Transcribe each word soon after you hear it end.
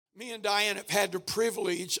Me and Diane have had the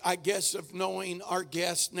privilege, I guess, of knowing our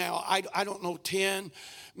guests now, I don't know, 10,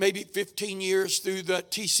 maybe 15 years through the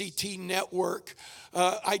TCT network.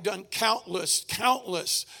 I've done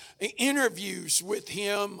countless interviews with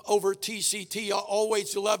him over TCT. I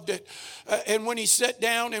always loved it. And when he sat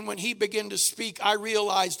down and when he began to speak, I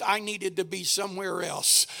realized I needed to be somewhere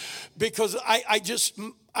else because I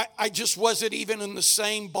just wasn't even in the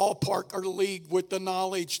same ballpark or league with the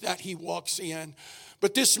knowledge that he walks in.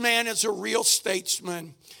 But this man is a real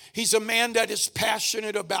statesman. He's a man that is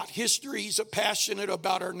passionate about history. He's passionate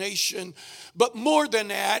about our nation. But more than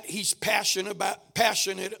that, he's passionate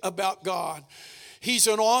about God. He's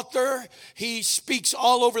an author. He speaks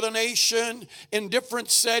all over the nation in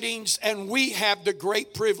different settings, and we have the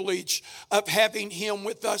great privilege of having him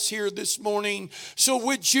with us here this morning. So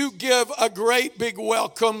would you give a great big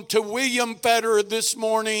welcome to William Federer this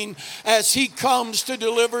morning as he comes to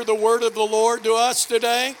deliver the word of the Lord to us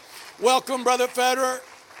today? Welcome, Brother Federer.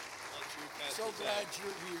 So glad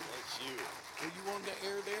you're here. Bless you. Are you on the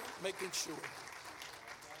air there? Making sure.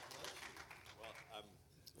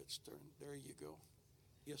 Let's turn. There you go.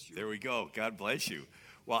 Yes, there we go. God bless you.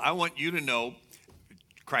 Well, I want you to know,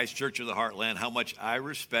 Christ Church of the Heartland, how much I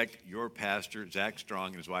respect your pastor, Zach Strong,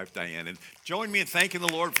 and his wife, Diane. And join me in thanking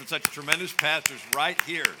the Lord for such tremendous pastors right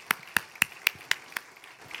here.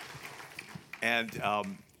 And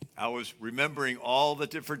I was remembering all the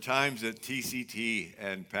different times at TCT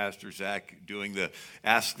and Pastor Zach doing the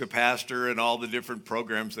Ask the Pastor and all the different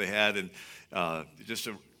programs they had, and just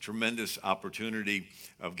a tremendous opportunity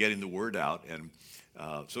of getting the word out. And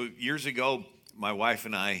so years ago, my wife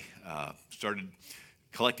and I started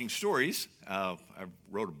collecting stories. I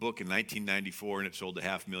wrote a book in 1994, and it sold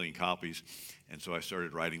 500,000 copies. And so I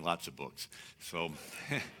started writing lots of books. So,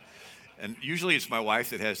 and usually it's my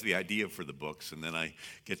wife that has the idea for the books, and then I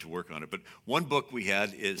get to work on it. But one book we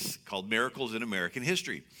had is called Miracles in American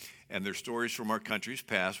History. And they're stories from our country's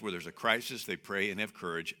past where there's a crisis, they pray and have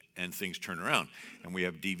courage, and things turn around. And we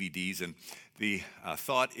have DVDs. And the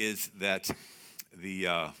thought is that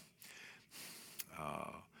the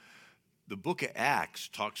book of Acts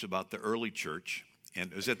talks about the early church,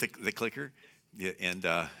 and is that the clicker? Yeah, and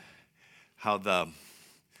how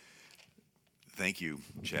thank you,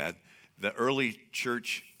 Chad. The early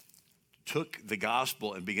church took the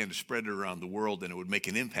gospel and began to spread it around the world, and it would make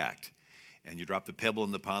an impact. And you drop the pebble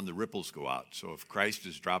in the pond, the ripples go out. So if Christ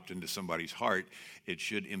is dropped into somebody's heart, it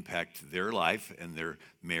should impact their life and their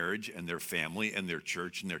marriage and their family and their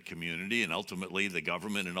church and their community and ultimately the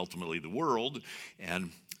government and ultimately the world. And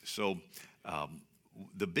so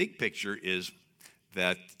the big picture is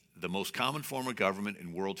that the most common form of government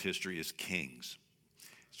in world history is kings.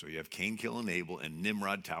 So you have Cain, Kill, and Abel, and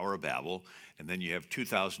Nimrod, Tower of Babel. And then you have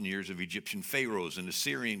 2,000 years of Egyptian pharaohs and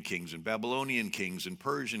Assyrian kings and Babylonian kings and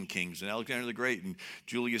Persian kings and Alexander the Great and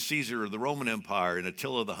Julius Caesar of the Roman Empire and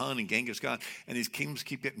Attila the Hun and Genghis Khan. And these kings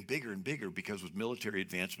keep getting bigger and bigger because with military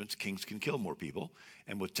advancements, kings can kill more people.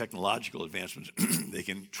 And with technological advancements, they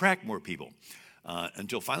can track more people.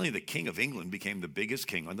 Until finally the King of England became the biggest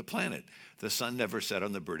king on the planet. The sun never set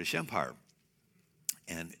on the British Empire.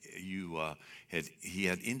 And he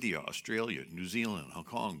had India, Australia, New Zealand, Hong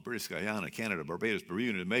Kong, British Guyana, Canada, Barbados,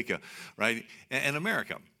 Bermuda, Jamaica, right, and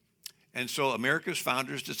America. And so America's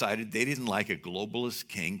founders decided they didn't like a globalist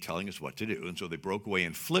king telling us what to do. And so they broke away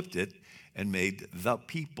and flipped it and made the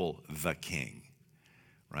people the king,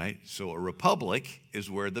 right? So a republic is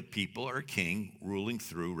where the people are king ruling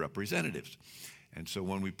through representatives. And so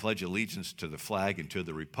when we pledge allegiance to the flag and to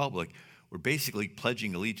the republic, we're basically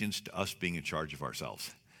pledging allegiance to us being in charge of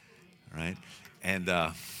ourselves, right? And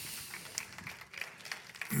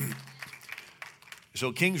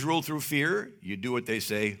so kings rule through fear. You do what they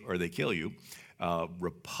say or they kill you.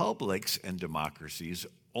 Republics and democracies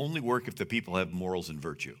only work if the people have morals and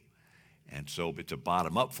virtue. And so it's a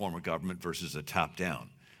bottom-up form of government versus a top-down,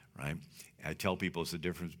 right? I tell people it's the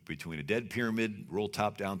difference between a dead pyramid, rolled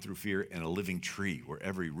top down through fear, and a living tree where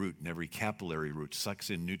every root and every capillary root sucks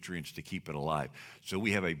in nutrients to keep it alive. So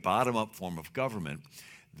we have a bottom-up form of government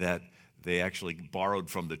that they actually borrowed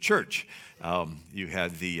from the church. You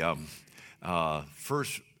had the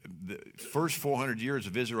first 400 years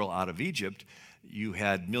of Israel out of Egypt, you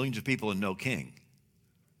had millions of people and no king,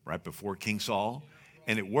 right before King Saul.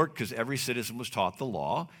 And it worked because every citizen was taught the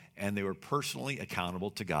law, and they were personally accountable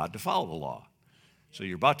to God to follow the law. So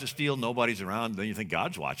you're about to steal, nobody's around, then you think,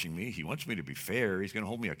 God's watching me. He wants me to be fair. He's going to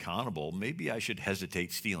hold me accountable. Maybe I should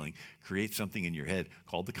hesitate stealing. Create something in your head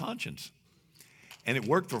called the conscience. And it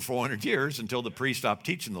worked for 400 years until the priest stopped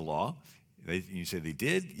teaching the law. You say they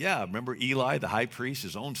did? Yeah, remember Eli, the high priest,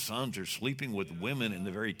 his own sons are sleeping with women in the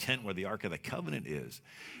very tent where the Ark of the Covenant is.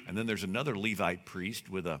 And then there's another Levite priest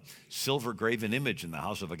with a silver graven image in the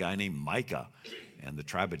house of a guy named Micah. And the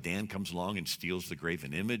tribe of Dan comes along and steals the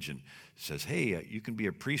graven image and says, hey, you can be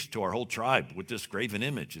a priest to our whole tribe with this graven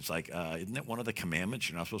image. It's like, isn't that one of the commandments?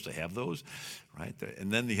 You're not supposed to have those, right?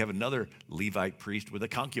 And then you have another Levite priest with a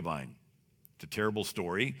concubine. It's a terrible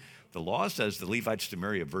story. The law says the Levite's to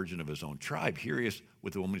marry a virgin of his own tribe. Here he is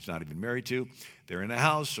with a woman he's not even married to. They're in a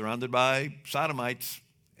house surrounded by sodomites,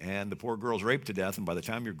 and the poor girl's raped to death. And by the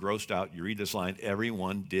time you're grossed out, you read this line,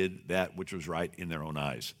 everyone did that which was right in their own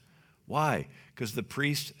eyes. Why? Because the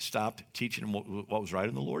priest stopped teaching them what was right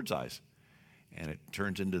in the Lord's eyes. And it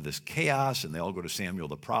turns into this chaos, and they all go to Samuel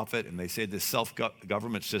the prophet, and they say this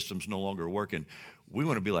self-government system's no longer working. We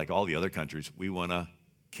want to be like all the other countries. We want a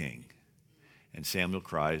king. And Samuel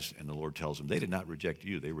cries, and the Lord tells him, they did not reject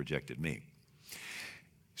you, they rejected me.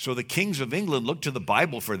 So the kings of England looked to the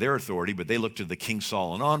Bible for their authority, but they looked to the King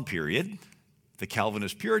Saul and on period. The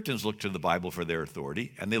Calvinist Puritans looked to the Bible for their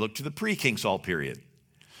authority, and they looked to the pre-King Saul period.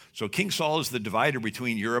 So King Saul is the divider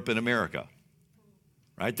between Europe and America.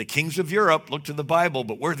 Right? The kings of Europe looked to the Bible,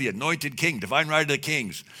 but we're the anointed king, divine right of the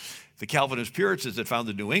kings. The Calvinist Puritans that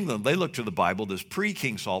founded New England, they looked to the Bible, this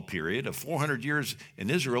pre-King Saul period of 400 years in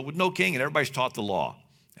Israel with no king, and everybody's taught the law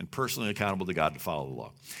and personally accountable to God to follow the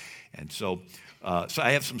law. And so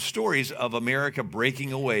I have some stories of America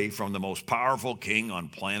breaking away from the most powerful king on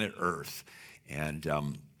planet Earth.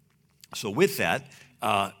 And so with that,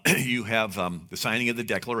 you have the signing of the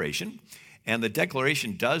Declaration. And the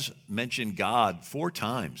Declaration does mention God 4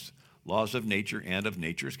 times, laws of nature and of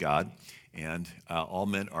nature's God. And all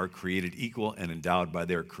men are created equal and endowed by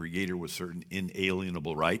their Creator with certain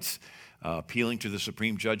inalienable rights, appealing to the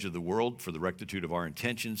supreme judge of the world for the rectitude of our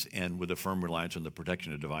intentions and with a firm reliance on the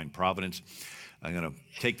protection of divine providence. I'm going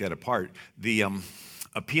to take that apart. The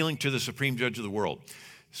appealing to the supreme judge of the world.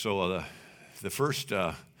 So the first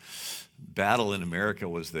battle in America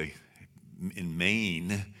was in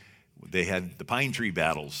Maine. They had the pine tree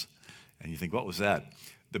battles. And you think, what was that?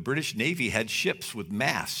 The British Navy had ships with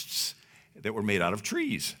masts that were made out of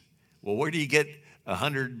trees. Well, where do you get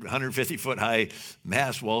 100, 150-foot high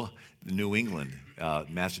mast? Well, New England,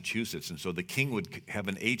 Massachusetts. And so the king would have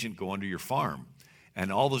an agent go under your farm.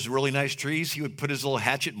 And all those really nice trees, he would put his little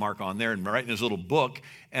hatchet mark on there and write in his little book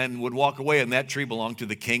and would walk away, and that tree belonged to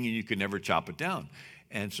the king, and you could never chop it down.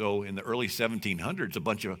 And so in the early 1700s, a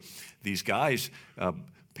bunch of these guys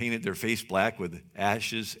painted their face black with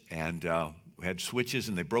ashes and had switches,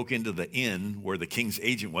 and they broke into the inn where the king's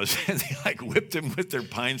agent was, and they whipped him with their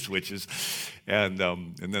pine switches, and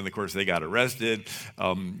then of course they got arrested.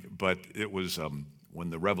 But it was when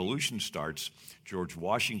the revolution starts, George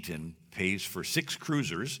Washington pays for 6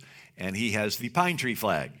 cruisers, and he has the pine tree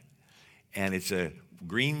flag, and it's a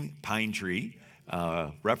green pine tree.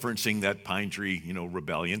 Referencing that pine tree,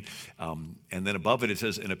 rebellion, and then above it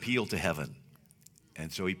says an appeal to heaven.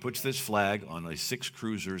 And so he puts this flag on 6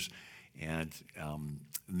 cruisers. And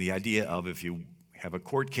the idea of if you have a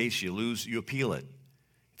court case, you lose, you appeal it.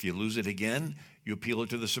 If you lose it again, you appeal it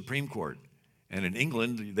to the Supreme Court. And in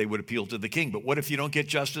England, they would appeal to the king. But what if you don't get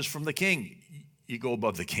justice from the king? You go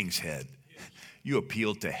above the king's head. You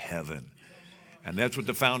appeal to heaven. And that's what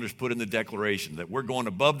the founders put in the Declaration, that we're going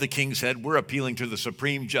above the king's head. We're appealing to the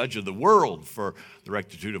supreme judge of the world for the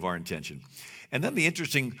rectitude of our intention. And then the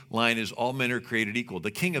interesting line is, all men are created equal. The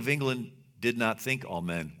King of England did not think all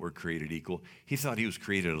men were created equal. He thought he was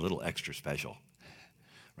created a little extra special,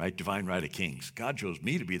 right? Divine right of kings. God chose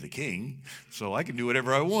me to be the king, so I can do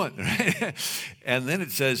whatever I want, right? And then it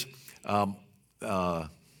says,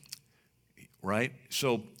 right?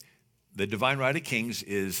 So the divine right of kings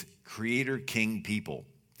is creator king people.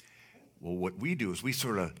 Well, what we do is we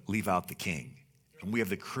sort of leave out the king. And we have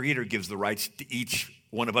the creator gives the rights to each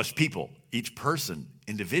one of us people, each person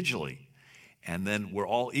individually. And then we're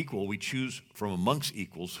all equal. We choose from amongst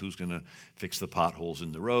equals who's going to fix the potholes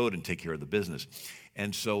in the road and take care of the business.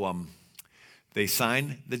 And so they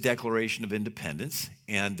sign the Declaration of Independence,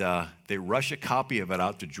 and they rush a copy of it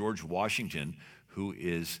out to George Washington, who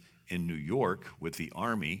is in New York with the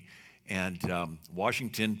army. And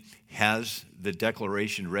Washington has the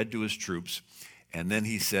Declaration read to his troops, and then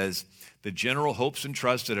he says, the general hopes and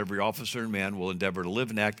trusts that every officer and man will endeavor to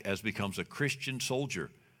live and act as becomes a Christian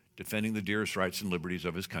soldier, defending the dearest rights and liberties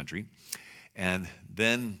of his country. And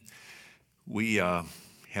then we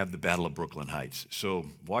have the Battle of Brooklyn Heights. So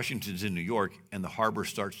Washington's in New York, and the harbor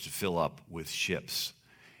starts to fill up with ships.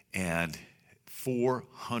 And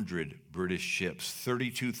 400 British ships,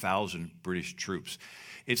 32,000 British troops.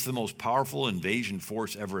 It's the most powerful invasion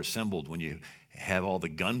force ever assembled when you have all the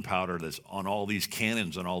gunpowder that's on all these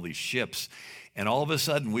cannons on all these ships. And all of a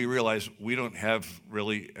sudden, we realize we don't have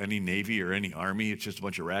really any Navy or any Army. It's just a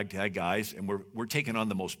bunch of ragtag guys, and we're taking on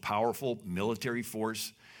the most powerful military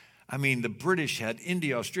force. I mean, the British had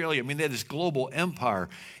India, Australia. I mean, they had this global empire.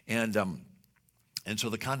 And so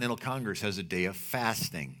the Continental Congress has a day of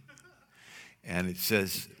fasting. And it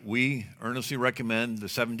says, we earnestly recommend the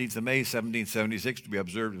 17th of May, 1776, to be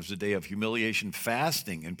observed as a day of humiliation,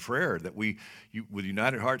 fasting, and prayer, that we, with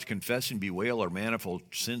united hearts, confess and bewail our manifold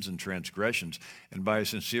sins and transgressions, and by a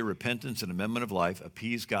sincere repentance and amendment of life,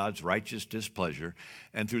 appease God's righteous displeasure,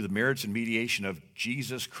 and through the merits and mediation of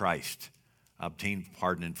Jesus Christ, obtain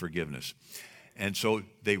pardon and forgiveness. And so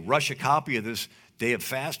they rush a copy of this day of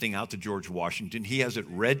fasting out to George Washington. He has it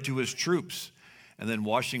read to his troops. And then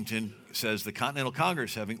Washington says, the Continental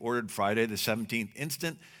Congress, having ordered Friday the 17th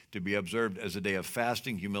instant to be observed as a day of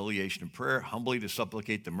fasting, humiliation, and prayer, humbly to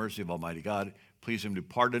supplicate the mercy of Almighty God, please him to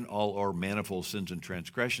pardon all our manifold sins and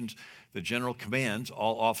transgressions. The general commands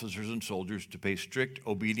all officers and soldiers to pay strict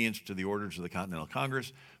obedience to the orders of the Continental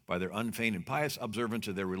Congress. By their unfeigned and pious observance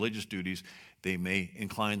of their religious duties, they may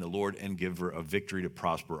incline the Lord and giver of victory to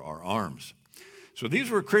prosper our arms. So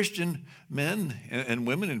these were Christian men and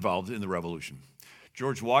women involved in the revolution.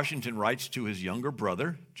 George Washington writes to his younger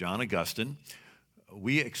brother, John Augustine,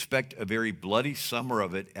 we expect a very bloody summer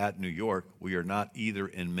of it at New York. We are not either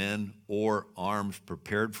in men or arms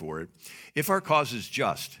prepared for it. If our cause is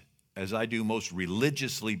just, as I do most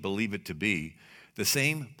religiously believe it to be, the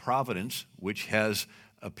same providence which has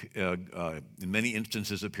in many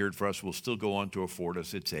instances appeared for us will still go on to afford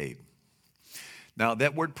us its aid. Now,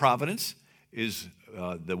 that word providence is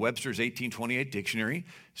the Webster's 1828 dictionary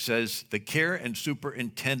says the care and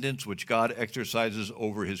superintendence which God exercises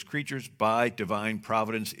over his creatures by divine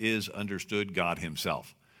providence is understood God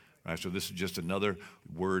himself. Right, so this is just another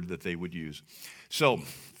word that they would use. So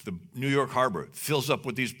the New York harbor fills up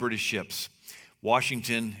with these British ships.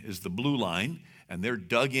 Washington is the blue line, and they're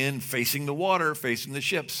dug in facing the water, facing the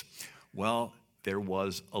ships. Well, there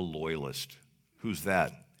was a loyalist. Who's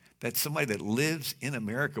that? That's somebody that lives in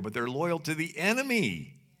America, but they're loyal to the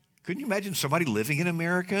enemy. Couldn't you imagine somebody living in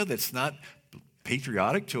America that's not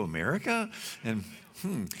patriotic to America? And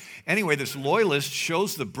anyway, this loyalist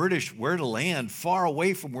shows the British where to land far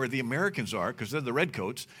away from where the Americans are, because they're the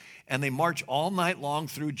redcoats, and they march all night long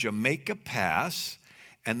through Jamaica Pass,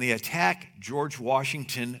 and they attack George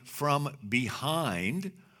Washington from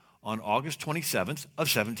behind on August 27th of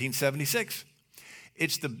 1776.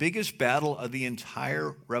 It's the biggest battle of the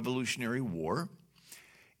entire Revolutionary War,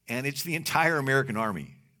 and it's the entire American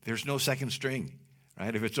army. There's no second string,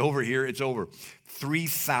 right? If it's over here, it's over.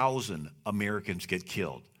 3,000 Americans get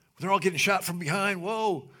killed. They're all getting shot from behind,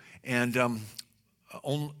 whoa. And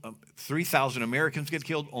 3,000 Americans get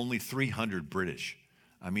killed, only 300 British.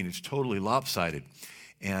 I mean, it's totally lopsided.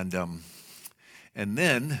 And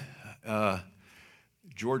then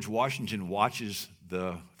George Washington watches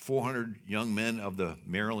the 400 young men of the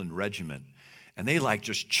Maryland Regiment, and they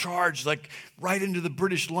just charge right into the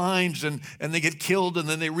British lines, and they get killed, and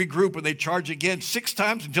then they regroup and they charge again 6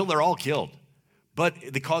 times until they're all killed. But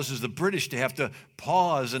it causes the British to have to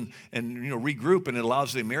pause and regroup, and it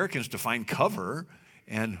allows the Americans to find cover.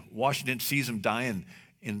 And Washington sees them dying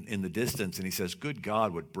in the distance, and he says, "Good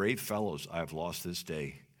God, what brave fellows I have lost this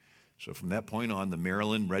day." So from that point on, the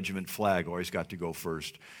Maryland Regiment flag always got to go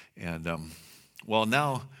first. And well,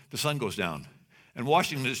 now the sun goes down, and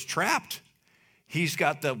Washington is trapped. He's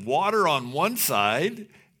got the water on one side,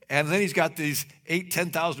 and then he's got these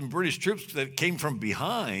 10,000 British troops that came from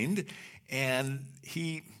behind, and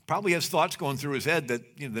he probably has thoughts going through his head that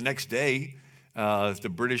the next day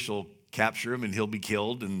the British will capture him and he'll be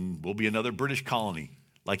killed, and we'll be another British colony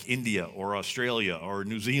like India or Australia or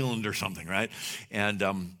New Zealand or something, right? And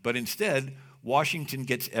but instead, Washington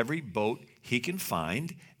gets every boat he can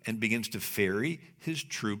find and begins to ferry his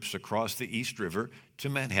troops across the East River to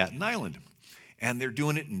Manhattan Island. And they're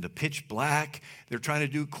doing it in the pitch black. They're trying to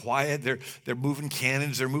do quiet. They're moving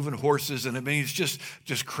cannons. They're moving horses. And I mean, it's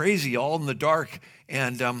just crazy, all in the dark.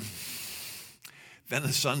 And then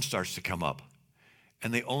the sun starts to come up.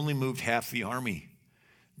 And they only moved half the army.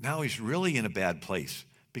 Now he's really in a bad place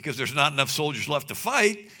because there's not enough soldiers left to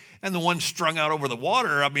fight. And the ones strung out over the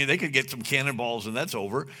water, I mean, they could get some cannonballs and that's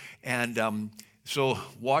over. And so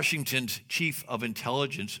Washington's chief of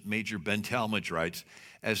intelligence, Major Ben Talmadge, writes,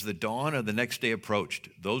 "As the dawn of the next day approached,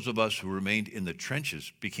 those of us who remained in the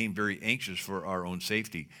trenches became very anxious for our own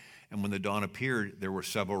safety. And when the dawn appeared, there were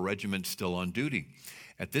several regiments still on duty.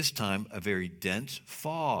 At this time, a very dense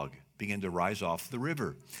fog began to rise off the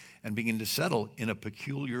river and began to settle in a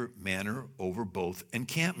peculiar manner over both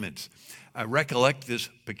encampments. I recollect this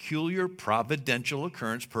peculiar providential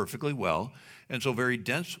occurrence perfectly well, and so very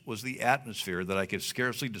dense was the atmosphere that I could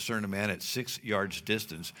scarcely discern a man at 6 yards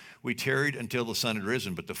distance. We tarried until the sun had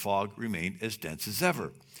risen, but the fog remained as dense as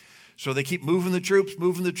ever. So they keep moving the troops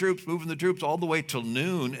all the way till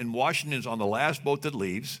noon, and Washington's on the last boat that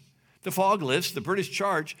leaves. The fog lifts, the British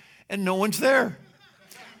charge, and no one's there.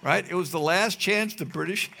 Right? It was the last chance the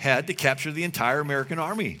British had to capture the entire American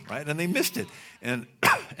army, right? And they missed it. And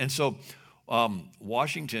so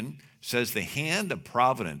Washington says the hand of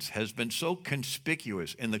providence has been so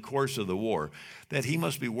conspicuous in the course of the war that he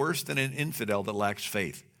must be worse than an infidel that lacks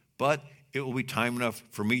faith. But it will be time enough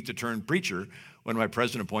for me to turn preacher when my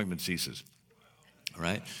president appointment ceases. All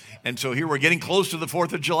right, and so here we're getting close to the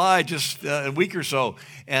 4th of July, just a week or so,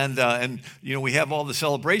 and you know, we have all the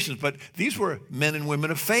celebrations, but these were men and women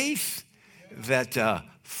of faith that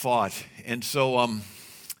fought. And so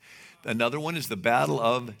another one is the Battle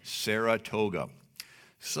of Saratoga.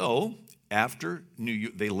 So after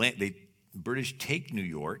the British take New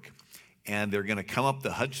York, and they're going to come up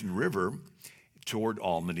the Hudson River toward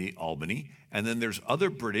Albany, and then there's other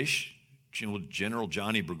British, General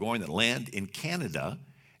Johnny Burgoyne, that land in Canada,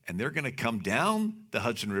 and they're going to come down the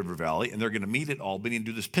Hudson River Valley, and they're going to meet at Albany and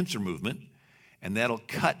do this pincer movement, and that'll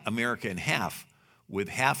cut America in half, with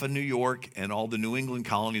half of New York and all the New England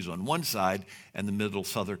colonies on one side and the middle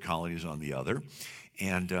southern colonies on the other.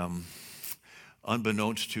 And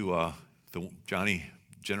unbeknownst to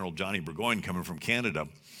General Johnny Burgoyne coming from Canada,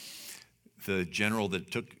 the general that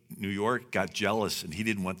took New York got jealous, and he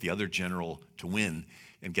didn't want the other general to win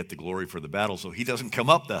and get the glory for the battle. So he doesn't come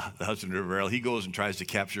up the Hudson River Valley. He goes and tries to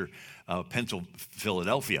capture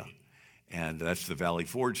Philadelphia. And that's the Valley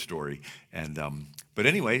Forge story. And but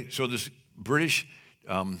anyway, so this British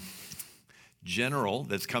general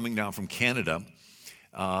that's coming down from Canada,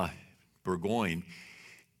 Burgoyne,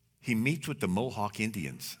 he meets with the Mohawk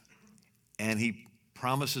Indians, and he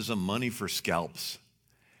promises them money for scalps.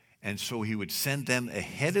 And so he would send them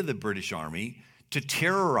ahead of the British Army to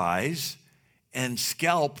terrorize and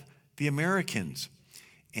scalp the Americans.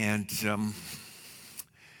 And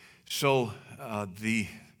so the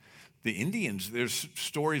Indians, there's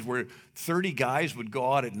stories where 30 guys would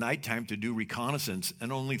go out at nighttime to do reconnaissance,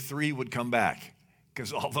 and only 3 would come back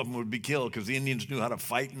because all of them would be killed, because the Indians knew how to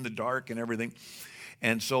fight in the dark and everything.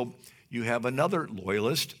 And so you have another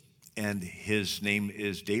loyalist, and his name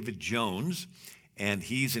is David Jones, and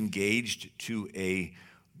he's engaged to a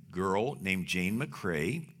girl named Jane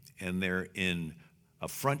McCrae, and they're in a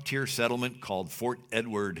frontier settlement called Fort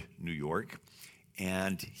Edward, New York.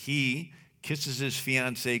 And he kisses his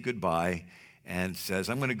fiancée goodbye and says,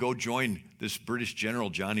 I'm going to go join this British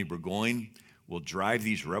general, Johnny Burgoyne. We'll drive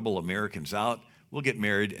these rebel Americans out. We'll get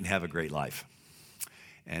married and have a great life.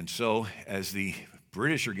 And so as the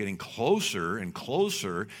British are getting closer and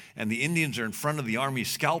closer, and the Indians are in front of the army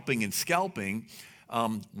scalping,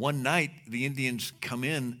 one night the Indians come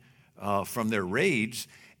in from their raids,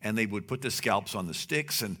 and they would put the scalps on the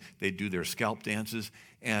sticks, and they'd do their scalp dances.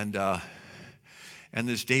 And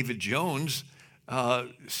this David Jones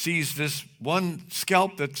sees this one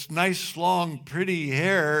scalp that's nice, long, pretty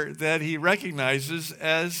hair that he recognizes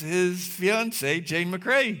as his fiancée, Jane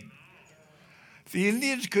McCrae. The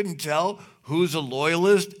Indians couldn't tell who's a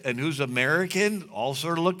loyalist and who's American. All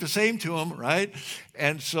sort of looked the same to him, right?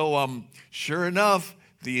 And so sure enough,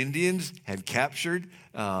 the Indians had captured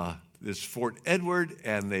this Fort Edward,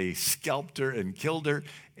 and they scalped her and killed her.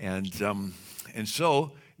 And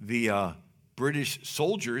so the British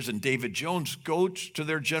soldiers and David Jones go to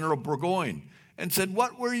their General Burgoyne and said,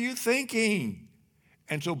 what were you thinking?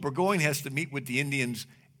 And so Burgoyne has to meet with the Indians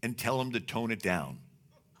and tell them to tone it down.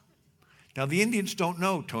 Now, the Indians don't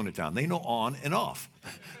know tone it down. They know on and off.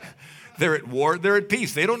 They're at war, they're at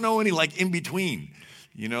peace. They don't know any like in between.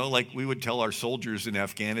 You know, like we would tell our soldiers in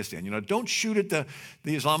Afghanistan, you know, don't shoot at the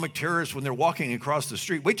Islamic terrorists when they're walking across the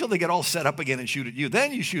street. Wait till they get all set up again and shoot at you.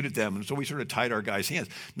 Then you shoot at them. And so we sort of tied our guys' hands.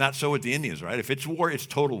 Not so with the Indians, right? If it's war, it's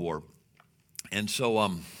total war. And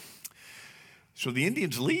so, so the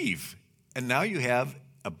Indians leave. And now you have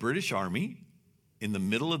a British army in the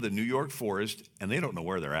middle of the New York forest, and they don't know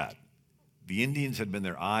where they're at. The Indians had been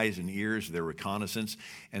their eyes and ears, their reconnaissance.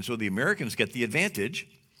 And so the Americans get the advantage,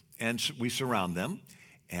 and we surround them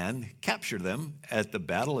and capture them at the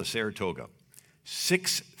Battle of Saratoga.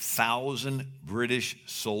 6,000 British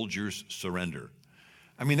soldiers surrender.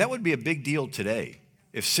 I mean, that would be a big deal today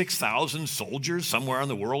if 6,000 soldiers somewhere in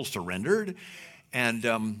the world surrendered. And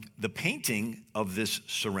the painting of this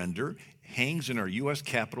surrender hangs in our U.S.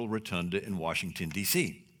 Capitol Rotunda in Washington,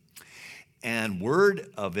 D.C. And word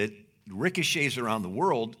of it ricochets around the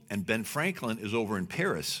world, and Ben Franklin is over in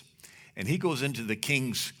Paris. And he goes into the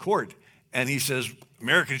king's court, and he says,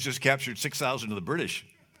 Americans just captured 6,000 of the British.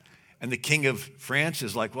 And the king of France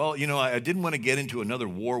is like, well, I didn't want to get into another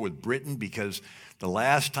war with Britain because the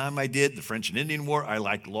last time I did, the French and Indian War, I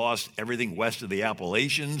lost everything west of the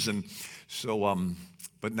Appalachians. And so,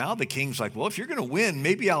 but now the king's like, well, if you're going to win,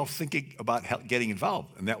 maybe I'll think about getting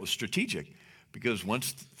involved. And that was strategic because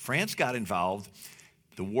once France got involved,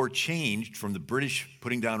 the war changed from the British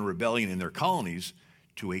putting down a rebellion in their colonies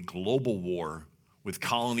to a global war with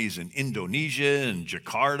colonies in Indonesia and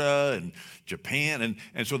Jakarta and Japan.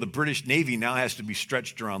 And so the British Navy now has to be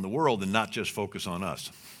stretched around the world and not just focus on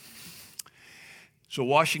us. So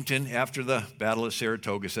Washington, after the Battle of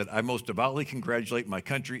Saratoga, said, I most devoutly congratulate my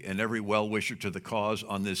country and every well-wisher to the cause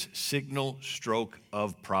on this signal stroke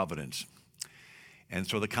of providence. And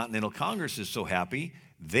so the Continental Congress is so happy,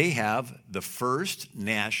 they have the first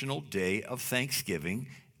national day of Thanksgiving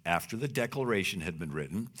after the Declaration had been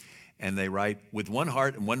written. And they write, with one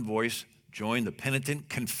heart and one voice, join the penitent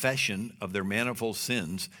confession of their manifold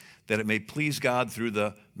sins, that it may please God through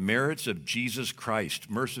the merits of Jesus Christ,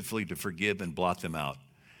 mercifully to forgive and blot them out.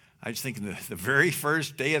 I was thinking the very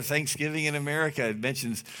first day of Thanksgiving in America, it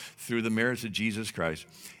mentions through the merits of Jesus Christ.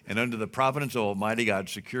 And under the providence of Almighty God,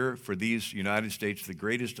 secure for these United States the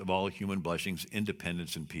greatest of all human blessings,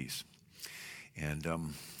 independence and peace. And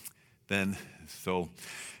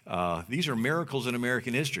these are miracles in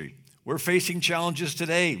American history. We're facing challenges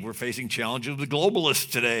today. We're facing challenges with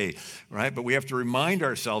globalists today, right? But we have to remind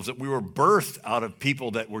ourselves that we were birthed out of people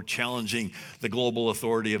that were challenging the global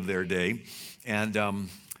authority of their day. And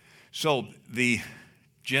so the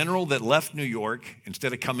general that left New York,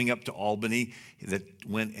 instead of coming up to Albany, that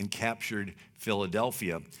went and captured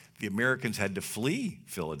Philadelphia, the Americans had to flee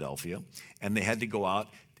Philadelphia, and they had to go out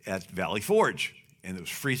at Valley Forge. And it was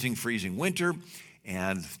freezing winter,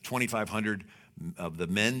 and 2,500 of the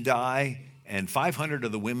men die, and 500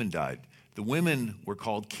 of the women died. The women were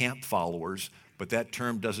called camp followers, but that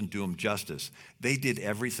term doesn't do them justice. They did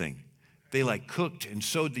everything. They cooked and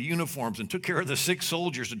sewed the uniforms and took care of the sick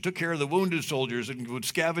soldiers and took care of the wounded soldiers and would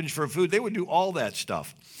scavenge for food. They would do all that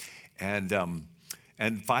stuff. And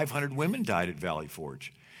 500 women died at Valley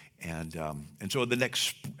Forge. And so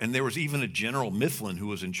there was even a General Mifflin who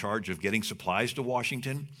was in charge of getting supplies to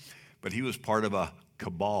Washington, but he was part of a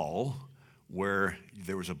cabal where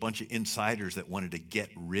there was a bunch of insiders that wanted to get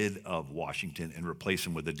rid of Washington and replace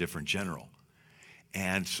him with a different general.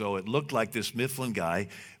 And so it looked like this Mifflin guy,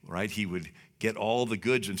 right, he would get all the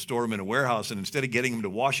goods and store them in a warehouse, and instead of getting them to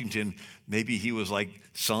Washington, maybe he was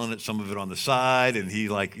selling some of it on the side, and he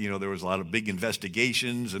there was a lot of big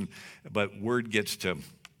investigations, but word gets to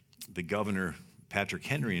the governor, Patrick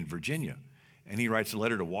Henry in Virginia, and he writes a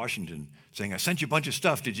letter to Washington saying, I sent you a bunch of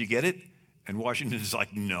stuff, did you get it? And Washington is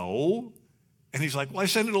like, no. And he's like, well, I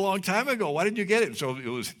sent it a long time ago. Why didn't you get it? And so it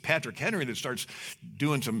was Patrick Henry that starts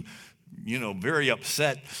doing some, very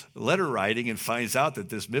upset letter writing and finds out that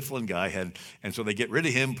this Mifflin guy had, and so they get rid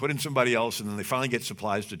of him, put in somebody else, and then they finally get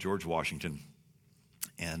supplies to George Washington.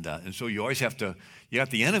 And so you always you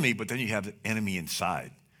got the enemy, but then you have the enemy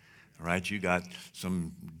inside, right? You got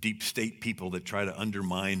some deep state people that try to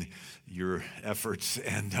undermine your efforts.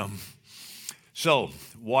 And so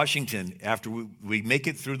Washington, after we make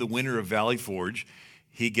it through the winter of Valley Forge,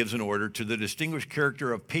 he gives an order to the distinguished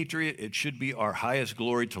character of patriot. It should be our highest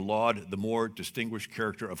glory to laud the more distinguished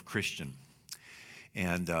character of Christian.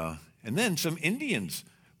 And then some Indians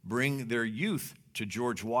bring their youth to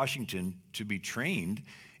George Washington to be trained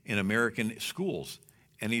in American schools.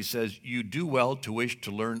 And he says, you do well to wish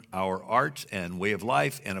to learn our arts and way of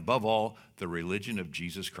life, and above all, the religion of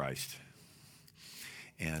Jesus Christ.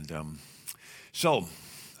 And so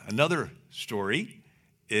another story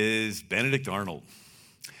is Benedict Arnold.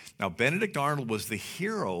 Now, Benedict Arnold was the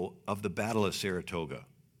hero of the Battle of Saratoga.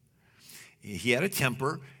 He had a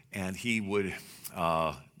temper, and he would,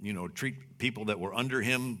 treat people that were under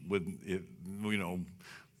him with,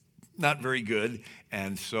 not very good.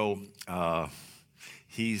 And so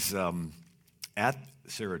he's at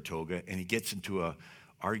Saratoga, and he gets into an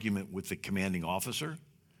argument with the commanding officer.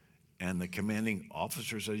 And the commanding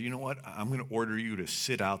officer says, you know what, I'm going to order you to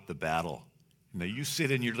sit out the battle. Now, you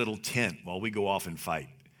sit in your little tent while we go off and fight.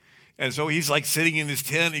 And so he's sitting in his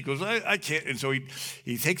tent. He goes, I can't. And so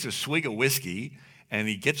he takes a swig of whiskey, and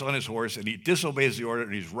he gets on his horse, and he disobeys the order,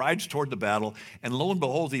 and he rides toward the battle. And lo and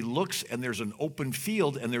behold, he looks, and there's an open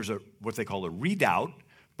field, and there's what they call a redoubt,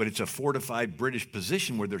 but it's a fortified British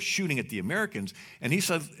position where they're shooting at the Americans. And he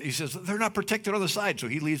says they're not protected on the side. So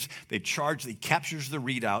he leaves, they charge, he captures the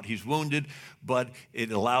redoubt. He's wounded, but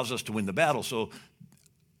it allows us to win the battle. So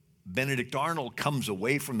Benedict Arnold comes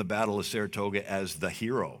away from the Battle of Saratoga as the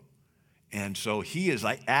hero. And so he is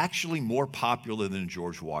actually more popular than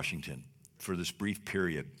George Washington for this brief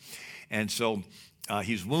period. And so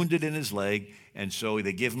he's wounded in his leg, and so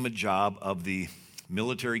they give him a job of the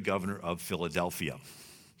military governor of Philadelphia.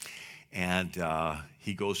 And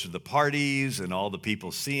he goes to the parties, and all the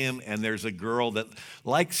people see him, and there's a girl that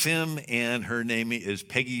likes him, and her name is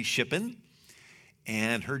Peggy Shippen.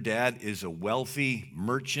 And her dad is a wealthy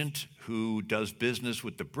merchant who does business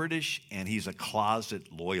with the British, and he's a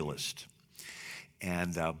closet loyalist.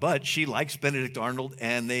 And but she likes Benedict Arnold,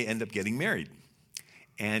 and they end up getting married.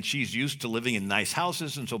 And she's used to living in nice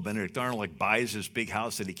houses, and so Benedict Arnold buys this big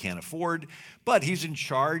house that he can't afford. But he's in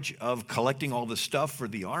charge of collecting all the stuff for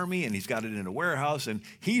the army, and he's got it in a warehouse, and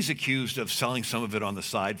he's accused of selling some of it on the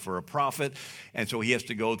side for a profit. And so he has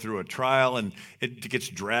to go through a trial, and it gets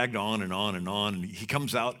dragged on and on and on. And he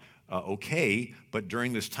comes out okay, but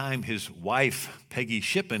during this time, his wife, Peggy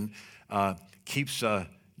Shippen, keeps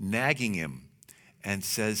nagging him and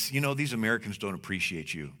says, you know, these Americans don't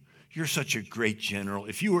appreciate you. You're such a great general.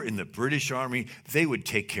 If you were in the British Army, they would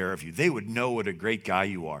take care of you. They would know what a great guy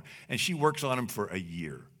you are. And she works on him for a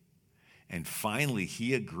year. And finally,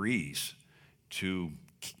 he agrees to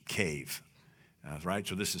cave. Right?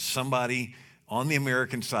 So this is somebody on the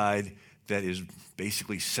American side that is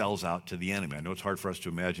basically sells out to the enemy. I know it's hard for us to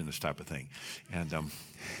imagine this type of thing.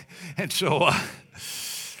 And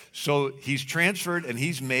so he's transferred, and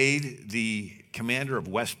he's made the commander of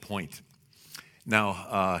West Point.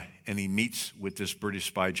 Now, and he meets with this British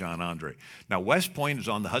spy, John Andre. Now, West Point is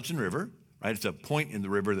on the Hudson River, right? It's a point in the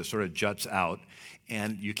river that sort of juts out,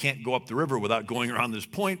 and you can't go up the river without going around this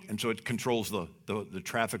point, and so it controls the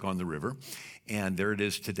traffic on the river, and there it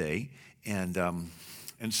is today. And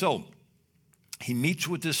so he meets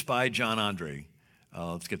with this spy, John Andre.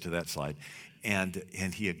 Let's get to that slide. And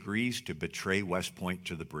he agrees to betray West Point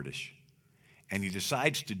to the British. And he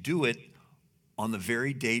decides to do it on the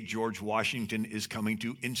very day George Washington is coming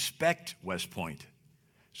to inspect West Point.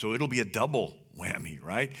 So it'll be a double whammy,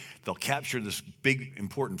 right? They'll capture this big,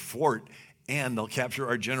 important fort, and they'll capture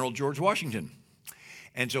our General George Washington.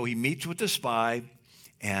 And so he meets with the spy,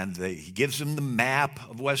 and he gives him the map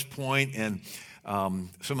of West Point, and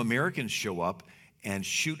some Americans show up and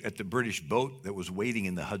shoot at the British boat that was waiting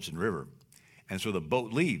in the Hudson River. And so the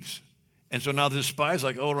boat leaves. And so now the spy's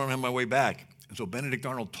like, oh, I don't have my way back. And so Benedict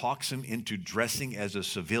Arnold talks him into dressing as a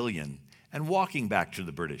civilian and walking back to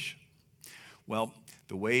the British. Well,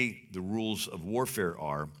 the way the rules of warfare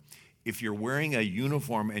are, if you're wearing a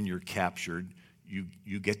uniform and you're captured,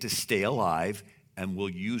 you get to stay alive, and we'll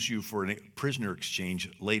use you for a prisoner exchange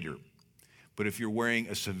later. But if you're wearing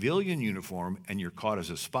a civilian uniform and you're caught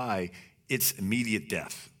as a spy, it's immediate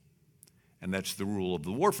death. And that's the rule of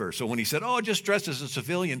the warfare. So when he said, oh, just dress as a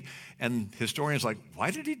civilian, and historians like, why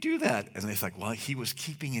did he do that? And they're like, well, he was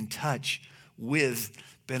keeping in touch with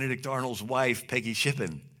Benedict Arnold's wife, Peggy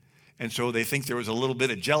Shippen. And so they think there was a little bit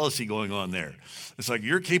of jealousy going on there. It's like,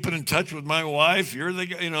 you're keeping in touch with my wife, you're the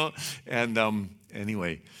guy, you know. And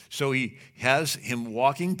anyway, so he has him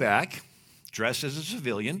walking back, dressed as a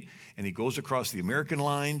civilian, and he goes across the American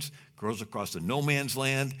lines, goes across the no man's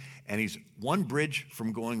land, and he's one bridge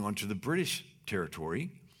from going onto the British territory.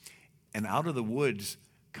 And out of the woods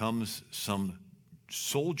comes some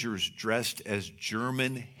soldiers dressed as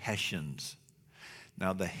German Hessians.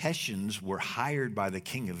 Now, the Hessians were hired by the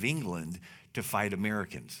King of England to fight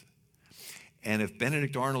Americans. And if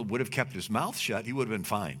Benedict Arnold would have kept his mouth shut, he would have been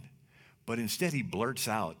fine. But instead, he blurts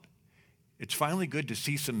out, it's finally good to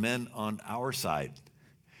see some men on our side.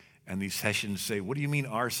 And these Hessians say, what do you mean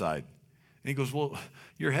our side? And he goes, well,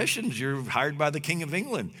 you're Hessians. You're hired by the King of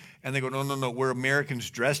England. And they go, no. We're Americans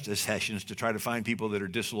dressed as Hessians to try to find people that are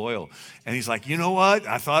disloyal. And he's like, you know what?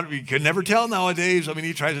 I thought we could never tell nowadays. I mean,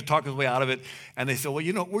 he tries to talk his way out of it. And they say, well,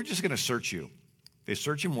 you know, we're just going to search you. They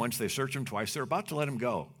search him once. They search him twice. They're about to let him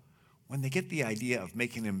go when they get the idea of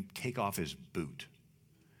making him take off his boot.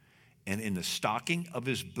 And in the stocking of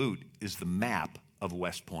his boot is the map of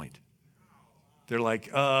West Point. They're like,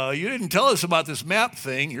 you didn't tell us about this map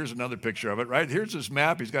thing. Here's another picture of it, right? Here's this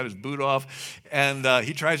map. He's got his boot off, and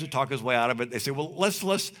he tries to talk his way out of it. They say, well, let's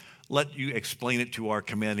let you explain it to our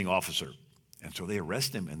commanding officer. And so they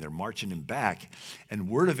arrest him, and they're marching him back. And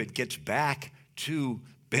word of it gets back to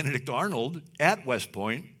Benedict Arnold at West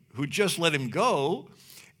Point, who just let him go.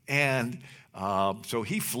 And so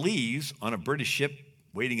he flees on a British ship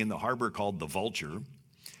waiting in the harbor called the Vulture.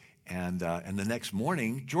 And the next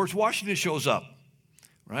morning, George Washington shows up,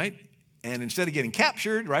 right? And instead of getting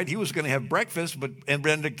captured, right, he was going to have breakfast, and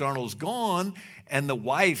Benedict Arnold's gone. And the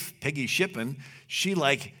wife, Peggy Shippen, she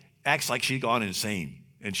acts like she's gone insane.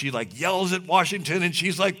 And she yells at Washington, and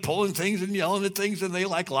she's pulling things and yelling at things, and they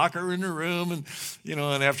lock her in her room. And,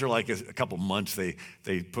 and after a couple months, they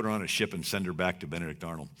put her on a ship and send her back to Benedict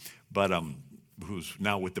Arnold, but who's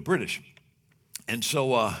now with the British. And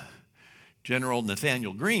so General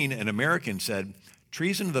Nathaniel Greene, an American, said,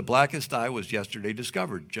 "Treason of the blackest dye was yesterday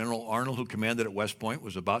discovered. General Arnold, who commanded at West Point,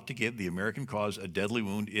 was about to give the American cause a deadly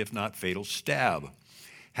wound, if not fatal stab.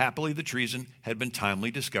 Happily, the treason had been timely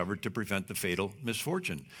discovered to prevent the fatal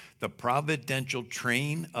misfortune. The providential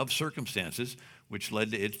train of circumstances which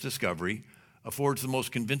led to its discovery affords the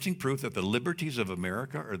most convincing proof that the liberties of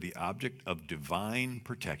America are the object of divine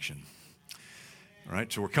protection." All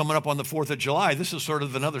right, so we're coming up on the 4th of July. This is sort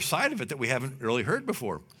of another side of it that we haven't really heard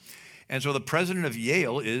before. And so the president of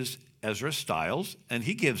Yale is Ezra Stiles, and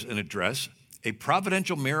he gives an address. A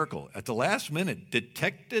providential miracle at the last minute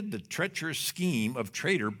detected the treacherous scheme of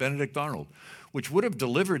traitor Benedict Arnold, which would have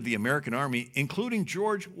delivered the American army, including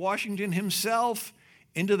George Washington himself,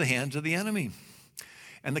 into the hands of the enemy.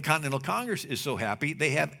 And the Continental Congress is so happy,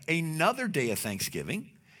 they have another day of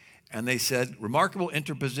Thanksgiving, and they said, remarkable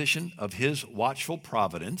interposition of his watchful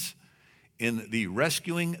providence in the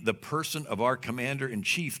rescuing the person of our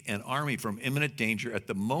commander-in-chief and army from imminent danger at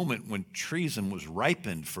the moment when treason was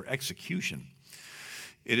ripened for execution.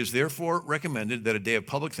 It is therefore recommended that a day of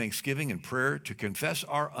public thanksgiving and prayer to confess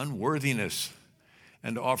our unworthiness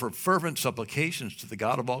and to offer fervent supplications to the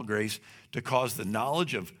God of all grace to cause the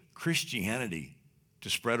knowledge of Christianity to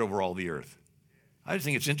spread over all the earth. I just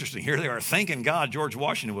think it's interesting. Here they are thanking God George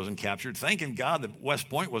Washington wasn't captured, thanking God that West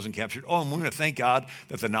Point wasn't captured. Oh, and we're going to thank God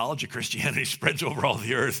that the knowledge of Christianity spreads over all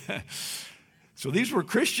the earth. So these were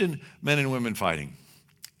Christian men and women fighting.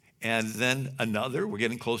 And then we're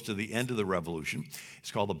getting close to the end of the Revolution.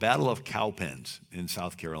 It's called the Battle of Cowpens in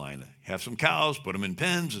South Carolina. Have some cows, put them in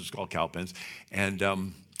pens. It's called cowpens.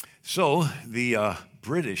 And so the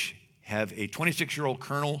British have a 26-year-old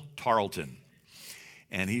Colonel Tarleton,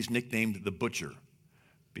 and he's nicknamed the Butcher,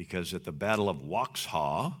 because at the Battle of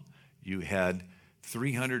Waxhaw, you had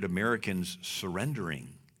 300 Americans surrendering,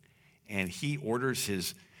 and he orders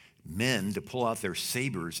his men to pull out their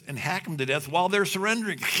sabers and hack them to death while they're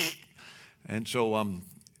surrendering. And so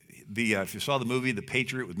if you saw the movie The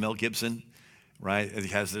Patriot with Mel Gibson, right, it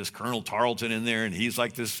has this Colonel Tarleton in there, and he's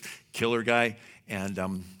like this killer guy. And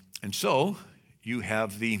so you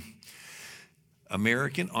have the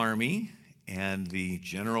American Army, and the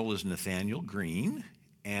general is Nathaniel Greene,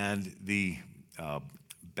 and the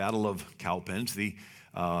Battle of Cowpens, the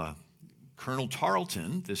Colonel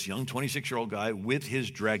Tarleton, this young 26-year-old guy with his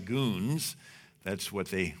dragoons, that's what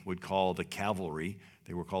they would call the cavalry.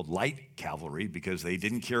 They were called light cavalry because they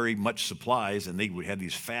didn't carry much supplies, and they would have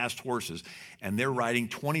these fast horses, and they're riding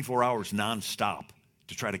 24 hours nonstop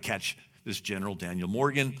to try to catch this general, Daniel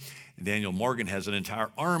Morgan. And Daniel Morgan has an entire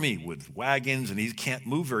army with wagons, and he can't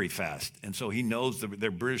move very fast. And so he knows the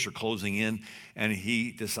British are closing in, and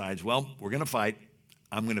he decides, well, we're going to fight.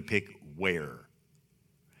 I'm going to pick where.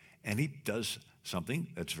 And he does something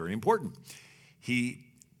that's very important. He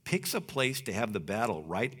picks a place to have the battle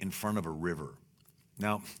right in front of a river.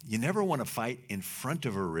 Now, you never want to fight in front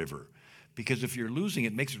of a river, because if you're losing,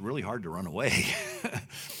 it makes it really hard to run away.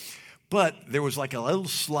 But there was like a little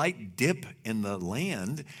slight dip in the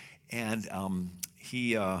land, and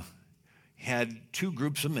he had two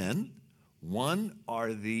groups of men. One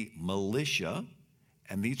are the militia,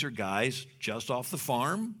 and these are guys just off the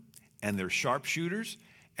farm, and they're sharpshooters,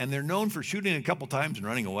 and they're known for shooting a couple times and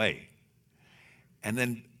running away. And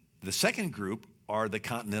then the second group are the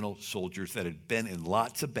Continental soldiers that had been in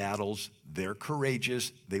lots of battles. They're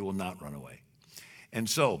courageous. They will not run away. And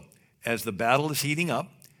so, as the battle is heating up,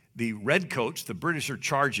 the redcoats, the British, are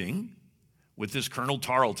charging with this Colonel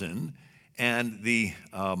Tarleton, and the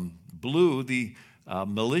blue, the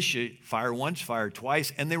militia, fire once, fire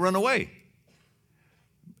twice, and they run away.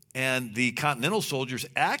 And the Continental soldiers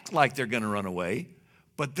act like they're going to run away,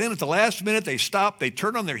 but then at the last minute, they stop, they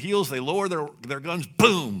turn on their heels, they lower their guns,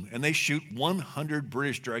 boom, and they shoot 100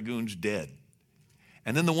 British dragoons dead.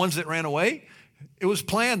 And then the ones that ran away, it was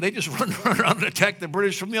planned. They just run around and attack the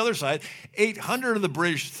British from the other side. 800 of the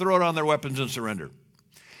British throw down their weapons and surrender.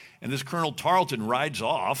 And this Colonel Tarleton rides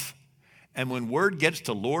off, and when word gets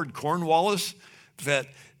to Lord Cornwallis that,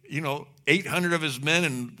 800 of his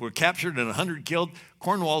men were captured and 100 killed,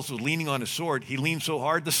 Cornwallis was leaning on his sword. He leaned so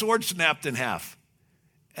hard, the sword snapped in half.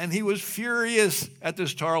 And he was furious at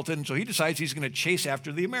this Tarleton, so he decides he's going to chase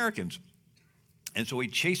after the Americans. And so he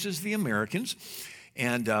chases the Americans,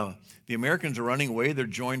 and the Americans are running away. They're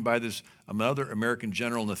joined by another American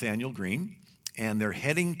general, Nathaniel Greene, and they're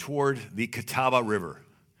heading toward the Catawba River.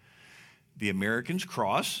 The Americans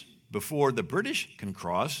cross. Before the British can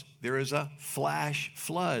cross, there is a flash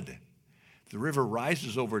flood. The river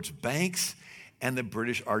rises over its banks, and the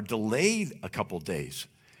British are delayed a couple days.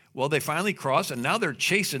 Well, they finally cross, and now they're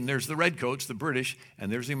chasing. There's the redcoats, the British,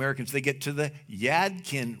 and there's the Americans. They get to the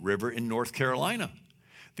Yadkin River in North Carolina.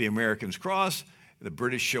 The Americans cross. The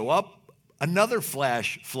British show up. Another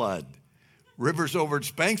flash flood. River's over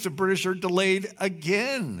its banks. The British are delayed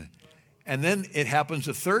again. And then it happens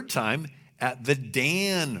a third time at the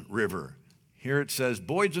Dan River. Here it says,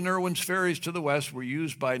 Boyd's and Irwin's ferries to the west were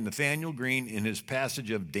used by Nathaniel Greene in his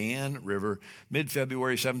passage of Dan River,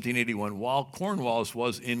 mid-February 1781, while Cornwallis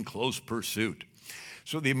was in close pursuit.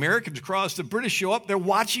 So the Americans cross, the British show up, they're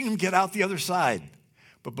watching them get out the other side.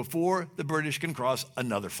 But before the British can cross,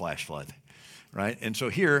 another flash flood, right? And so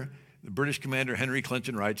here, the British commander Henry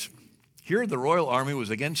Clinton writes, here the Royal Army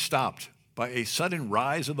was again stopped by a sudden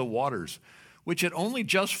rise of the waters, which had only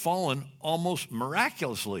just fallen almost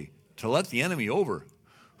miraculously to let the enemy over,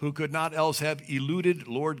 who could not else have eluded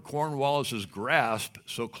Lord Cornwallis's grasp,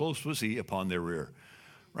 so close was he upon their rear.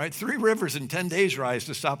 Right? 3 rivers in 10 days rise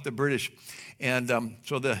to stop the British. And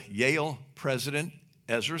so the Yale president,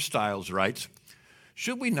 Ezra Stiles, writes,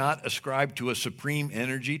 should we not ascribe to a supreme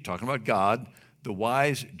energy, talking about God, the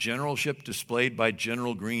wise generalship displayed by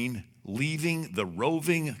General Greene, leaving the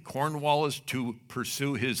roving Cornwallis to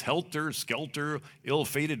pursue his helter-skelter,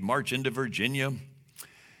 ill-fated march into Virginia?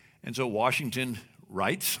 And so Washington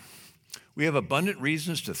writes, we have abundant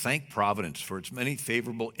reasons to thank Providence for its many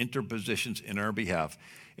favorable interpositions in our behalf.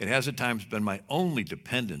 It has at times been my only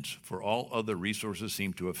dependence, for all other resources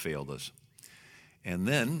seem to have failed us. And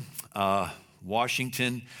then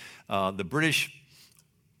Washington, the British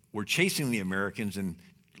were chasing the Americans and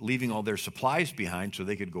leaving all their supplies behind so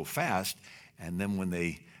they could go fast. And then when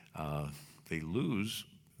they lose,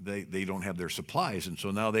 they don't have their supplies. And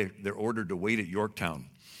so now they're ordered to wait at Yorktown.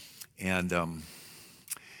 And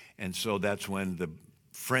so that's when the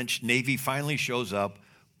French Navy finally shows up,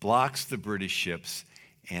 blocks the British ships,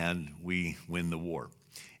 and we win the war.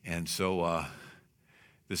 And so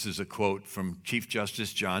this is a quote from Chief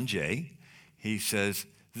Justice John Jay. He says,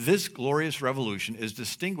 this glorious revolution is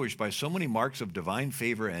distinguished by so many marks of divine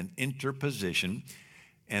favor and interposition,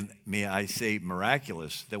 and may I say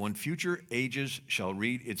miraculous, that when future ages shall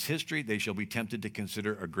read its history, they shall be tempted to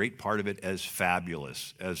consider a great part of it as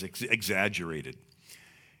fabulous, as exaggerated.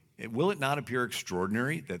 Will it not appear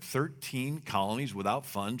extraordinary that 13 colonies without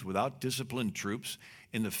funds, without disciplined troops,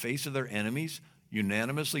 in the face of their enemies,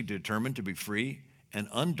 unanimously determined to be free and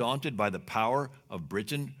undaunted by the power of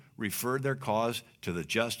Britain, referred their cause to the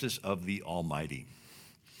justice of the Almighty?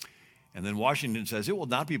 And then Washington says, it will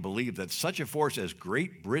not be believed that such a force as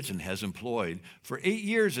Great Britain has employed for 8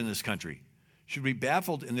 years in this country should be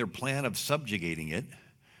baffled in their plan of subjugating it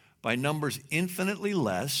by numbers infinitely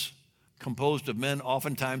less, composed of men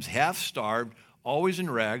oftentimes half-starved, always in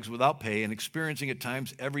rags, without pay, and experiencing at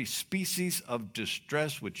times every species of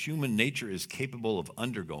distress which human nature is capable of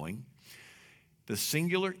undergoing. The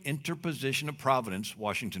singular interposition of Providence,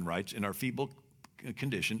 Washington writes, in our feeble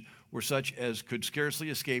condition were such as could scarcely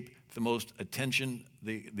escape the attention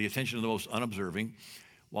of the most unobserving,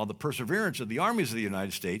 while the perseverance of the armies of the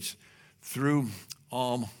United States through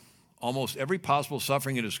almost every possible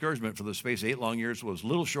suffering and discouragement for the space of 8 long years was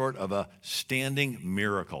little short of a standing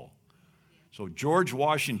miracle. So George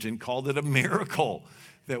Washington called it a miracle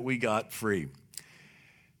that we got free.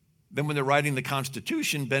 Then when they're writing the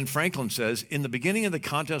Constitution, Ben Franklin says, in the beginning of the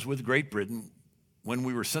contest with Great Britain, when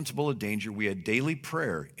we were sensible of danger, we had daily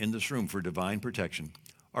prayer in this room for divine protection.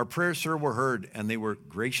 Our prayers, sir, were heard, and they were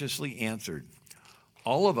graciously answered.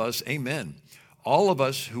 All of us, amen, all of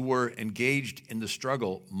us who were engaged in the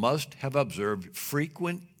struggle must have observed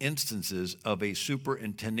frequent instances of a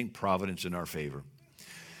superintending providence in our favor.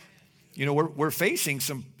 You know, we're facing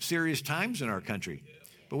some serious times in our country,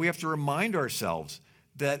 but we have to remind ourselves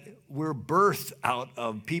that we're birthed out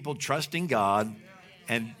of people trusting God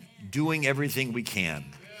and doing everything we can.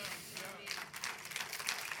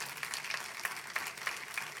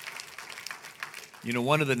 You know,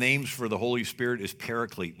 one of the names for the Holy Spirit is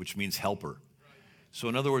Paraclete, which means helper. So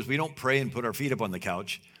in other words, we don't pray and put our feet up on the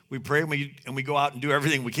couch. We pray and we go out and do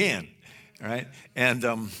everything we can, all right?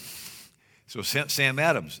 And so Sam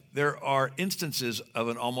Adams, there are instances of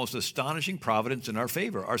an almost astonishing providence in our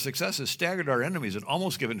favor. Our success has staggered our enemies and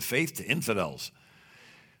almost given faith to infidels.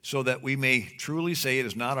 so that we may truly say it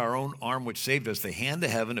is not our own arm which saved us. The hand of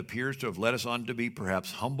heaven appears to have led us on to be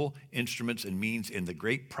perhaps humble instruments and means in the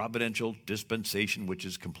great providential dispensation which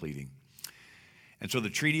is completing. And so the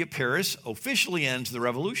Treaty of Paris officially ends the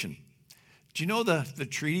revolution. Do you know the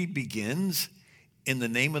treaty begins in the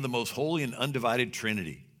name of the most holy and undivided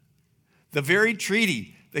Trinity? The very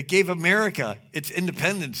treaty that gave America its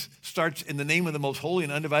independence starts in the name of the most holy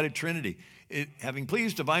and undivided Trinity. It, having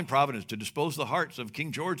pleased divine providence to dispose the hearts of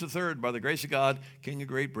King George III by the grace of God, King of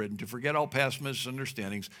Great Britain, to forget all past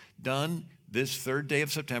misunderstandings, done this 3rd day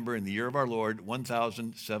of September in the year of our Lord,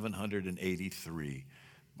 1783.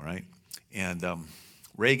 All right? And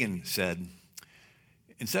Reagan said,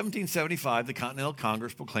 in 1775, the Continental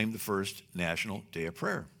Congress proclaimed the first National Day of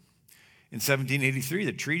Prayer. In 1783,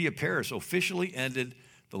 the Treaty of Paris officially ended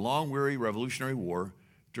the long, weary Revolutionary War,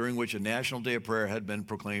 during which a National Day of Prayer had been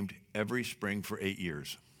proclaimed every spring for 8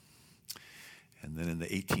 years. And then in the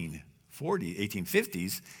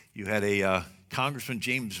 1850s, you had a Congressman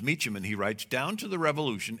James Meacham, and he writes, down to the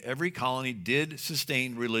Revolution, every colony did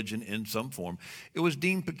sustain religion in some form. It was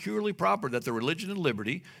deemed peculiarly proper that the religion and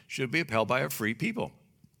liberty should be upheld by a free people.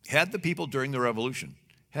 Had the people during the Revolution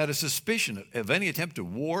had a suspicion of any attempt to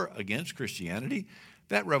war against Christianity,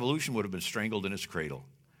 that revolution would have been strangled in its cradle.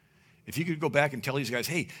 If you could go back and tell these guys,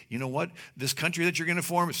 hey, you know what? This country that you're going to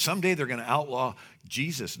form, someday they're going to outlaw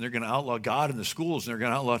Jesus, and they're going to outlaw God in the schools, and they're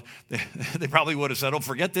going to outlaw, they probably would have said, oh,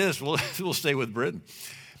 forget this, we'll stay with Britain.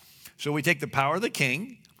 So we take the power of the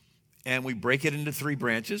king, and we break it into 3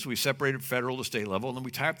 branches. We separate it federal to state level, and then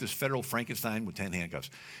we tie up this federal Frankenstein with 10 handcuffs.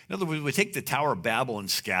 In other words, we take the Tower of Babel and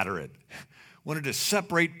scatter it. Wanted to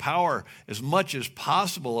separate power as much as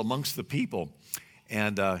possible amongst the people.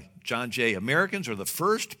 And John Jay, Americans are the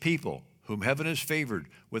first people whom heaven has favored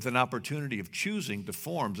with an opportunity of choosing the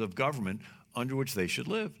forms of government under which they should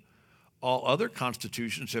live. All other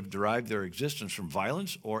constitutions have derived their existence from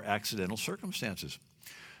violence or accidental circumstances.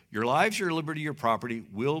 Your lives, your liberty, your property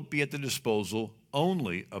will be at the disposal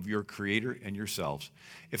only of your Creator and yourselves.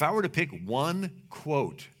 If I were to pick one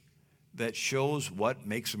quote that shows what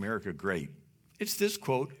makes America great, it's this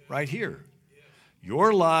quote right here.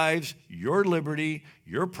 Your lives, your liberty,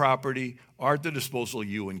 your property are at the disposal of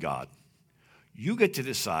you and God. You get to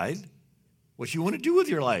decide what you want to do with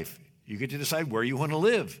your life. You get to decide where you want to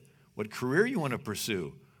live, what career you want to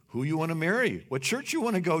pursue, who you want to marry, what church you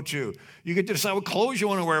want to go to. You get to decide what clothes you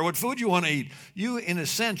want to wear, what food you want to eat. You, in a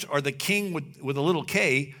sense, are the king with a little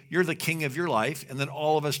k. You're the king of your life, and then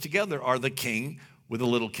all of us together are the king with a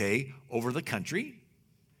little k over the country.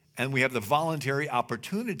 And we have the voluntary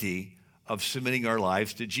opportunity of submitting our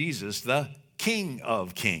lives to Jesus, the King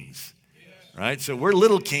of Kings. Right? So we're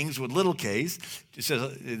little kings with little k's. It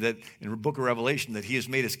says that in the book of Revelation that he has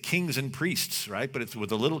made us kings and priests, right? But it's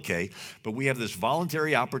with a little k. But we have this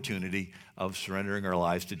voluntary opportunity of surrendering our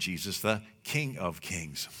lives to Jesus, the King of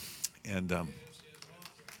Kings.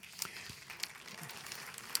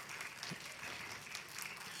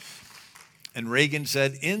 And Reagan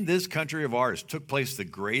said, in this country of ours took place the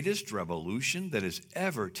greatest revolution that has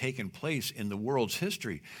ever taken place in the world's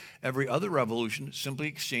history. Every other revolution simply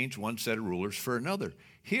exchanged one set of rulers for another.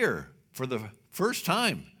 Here, for the first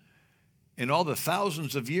time in all the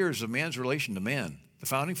thousands of years of man's relation to man, the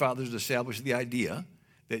Founding Fathers established the idea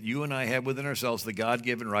that you and I have within ourselves the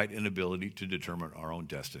God-given right and ability to determine our own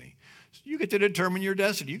destiny. So you get to determine your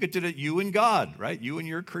destiny. You get to, you and God, right? You and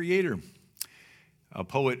your Creator.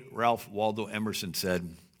 Poet Ralph Waldo Emerson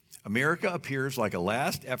said, America appears like a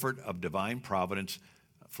last effort of divine providence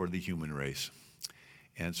for the human race.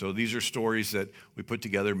 And so these are stories that we put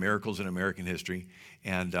together, miracles in American history.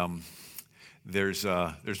 And there's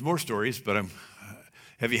more stories, but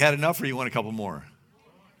have you had enough or you want a couple more?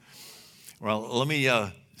 Well, let me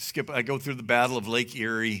skip. I go through the Battle of Lake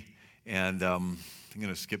Erie, and I'm going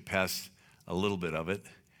to skip past a little bit of it.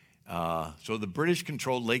 So the British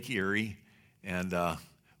controlled Lake Erie. And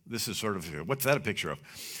this is sort of, what's that a picture of?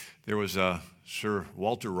 There was Sir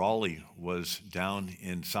Walter Raleigh was down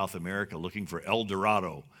in South America looking for El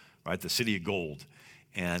Dorado, right, the city of gold.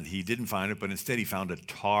 And he didn't find it, but instead he found a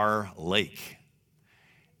tar lake.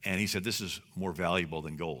 And he said, this is more valuable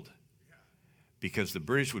than gold. Because the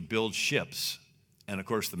British would build ships. And of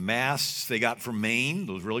course, the masts they got from Maine,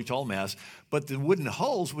 those really tall masts, but the wooden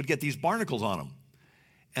hulls would get these barnacles on them.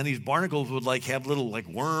 And these barnacles would have little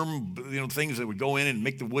worm, things that would go in and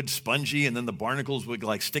make the wood spongy, and then the barnacles would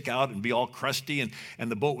stick out and be all crusty, and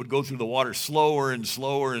the boat would go through the water slower and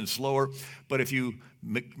slower and slower. But if you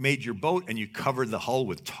made your boat and you covered the hull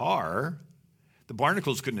with tar, the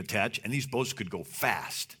barnacles couldn't attach, and these boats could go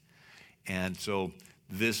fast. And so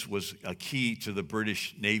this was a key to the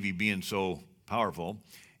British Navy being so powerful.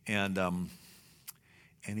 And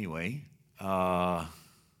anyway,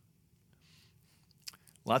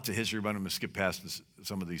 lots of history, but I'm going to skip past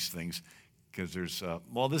some of these things because there's,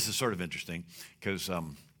 this is sort of interesting because,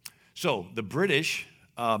 so the British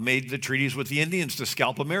made the treaties with the Indians to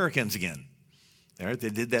scalp Americans again. All right, they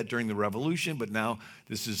did that during the Revolution, but now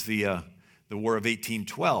this is the War of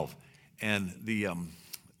 1812. And the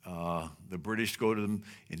British go to the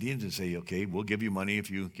Indians and say, okay, we'll give you money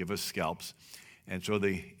if you give us scalps. And so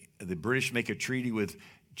the British make a treaty with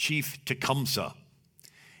Chief Tecumseh.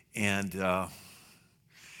 And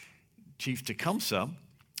Chief Tecumseh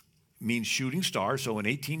means shooting star. So in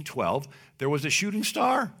 1812, there was a shooting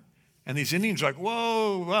star. And these Indians are like,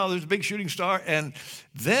 whoa, wow, there's a big shooting star. And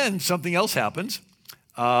then something else happens.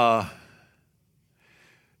 There's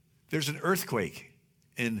an earthquake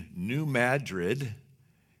in New Madrid,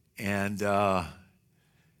 and the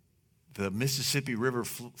Mississippi River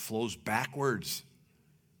flows backwards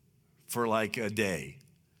for like a day.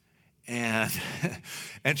 And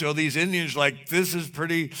so these Indians like, this is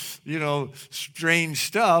pretty, strange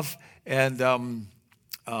stuff. And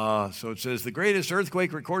so it says, the greatest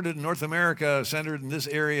earthquake recorded in North America centered in this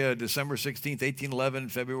area, December 16th, 1811,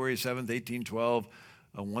 February 7th, 1812.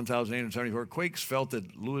 1,874 quakes felt at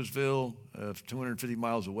Louisville, 250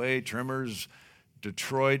 miles away. Tremors,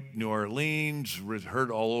 Detroit, New Orleans,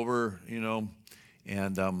 heard all over,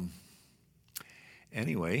 And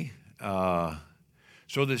anyway,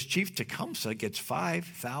 so this Chief Tecumseh gets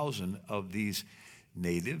 5,000 of these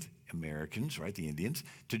Native Americans, right, the Indians,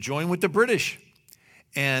 to join with the British.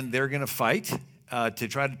 And they're going to fight to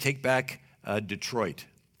try to take back Detroit.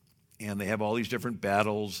 And they have all these different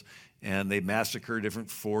battles, and they massacre different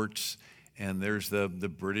forts. And there's the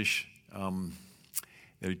British.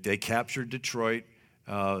 They captured Detroit.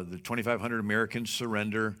 The 2,500 Americans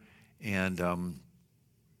surrender. And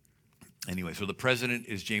anyway, so the president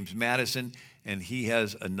is James Madison, and he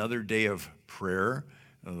has another day of prayer.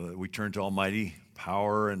 We turn to Almighty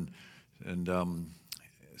power, and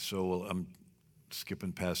so I'm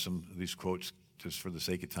skipping past some of these quotes just for the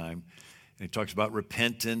sake of time. And he talks about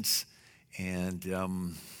repentance,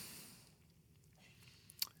 and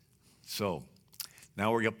so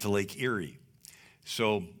now we're up to Lake Erie.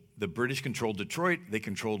 So the British controlled Detroit, they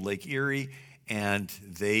controlled Lake Erie, and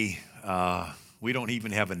we don't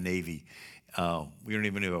even have a navy. We don't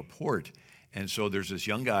even have a port. And so there's this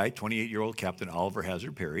young guy, 28-year-old Captain Oliver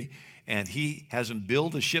Hazard Perry, and he has them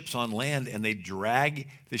build the ships on land, and they drag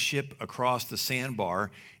the ship across the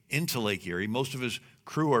sandbar into Lake Erie. Most of his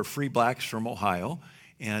crew are free blacks from Ohio,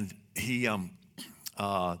 and he, the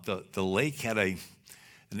lake had an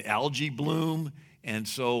algae bloom, and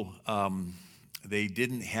so they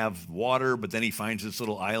didn't have water, but then he finds this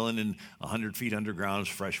little island in 100 feet underground, it's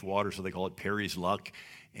fresh water, so they call it Perry's Luck.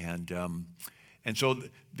 And so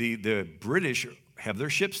the British have their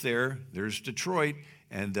ships there. There's Detroit,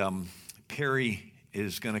 and Perry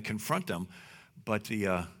is going to confront them. But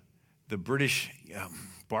the British,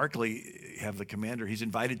 Barclay, have the commander. He's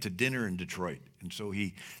invited to dinner in Detroit, and so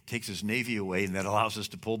he takes his navy away, and that allows us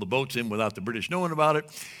to pull the boats in without the British knowing about it.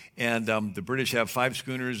 And the British have 5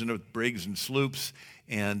 schooners and brigs and sloops.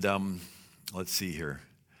 And let's see here.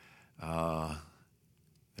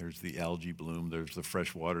 There's the algae bloom, there's the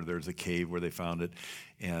fresh water, there's the cave where they found it.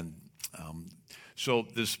 And so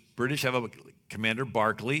this British have a commander,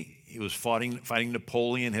 Barclay. He was fighting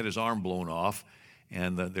Napoleon, had his arm blown off.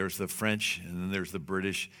 And there's the French, and then there's the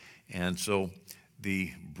British. And so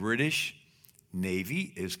the British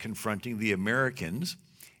Navy is confronting the Americans,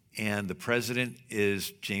 and the president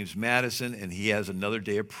is James Madison, and he has another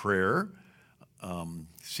day of prayer,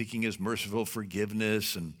 seeking his merciful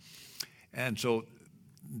forgiveness. And so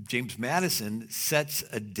James Madison sets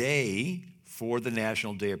a day for the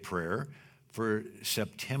National Day of Prayer for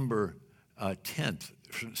September 9th.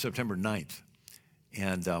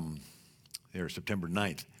 And September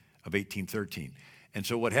 9th of 1813. And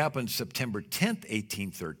so what happens September 10th,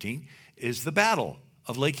 1813, is the Battle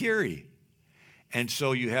of Lake Erie. And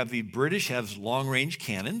so you have the British have long-range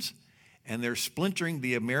cannons, and they're splintering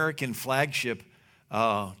the American flagship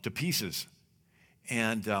to pieces.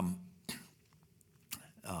 And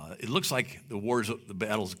it looks like the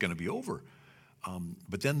battle's going to be over.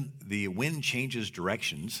 But then the wind changes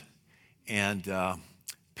directions, and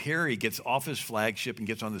Perry gets off his flagship and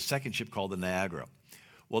gets on the second ship called the Niagara.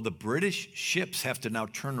 Well, the British ships have to now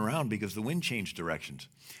turn around because the wind changed directions.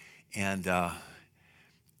 And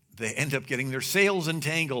they end up getting their sails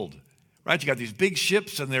entangled. Right? You got these big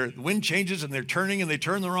ships, and the wind changes, and they're turning, and they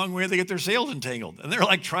turn the wrong way, they get their sails entangled. And they're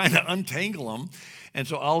like trying to untangle them. And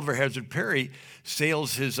so Oliver Hazard Perry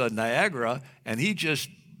sails his Niagara, and he just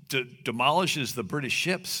demolishes the British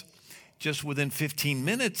ships just within 15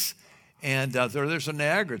 minutes. And there's a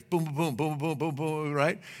Niagara, boom, boom, boom, boom, boom, boom,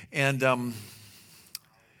 right? And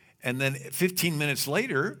then 15 minutes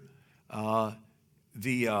later, and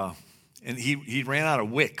he ran out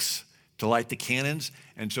of wicks to light the cannons,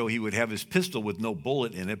 and so he would have his pistol with no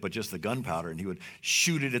bullet in it, but just the gunpowder, and he would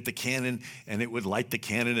shoot it at the cannon, and it would light the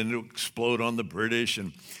cannon, and it would explode on the British,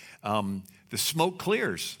 and the smoke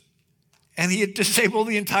clears. And he had disabled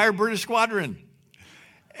the entire British squadron.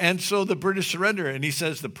 And so the British surrender, and he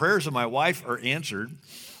says, the prayers of my wife are answered.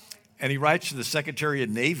 And he writes to the Secretary of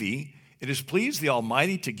Navy, it has pleased the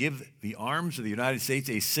Almighty to give the arms of the United States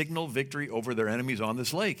a signal victory over their enemies on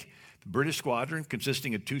this lake. The British squadron,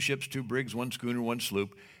 consisting of 2 ships, 2 brigs, 1 schooner, 1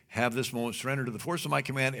 sloop, have this moment surrendered to the force of my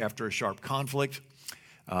command after a sharp conflict.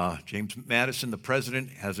 James Madison, the president,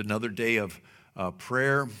 has another day of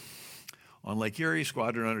prayer on Lake Erie.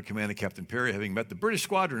 Squadron under command of Captain Perry, having met the British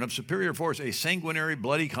squadron of superior force, a sanguinary,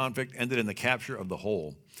 bloody conflict ended in the capture of the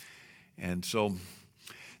whole. And so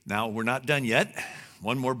now we're not done yet.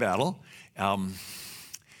 One more battle. So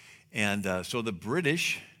the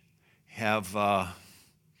British have,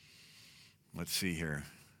 let's see here.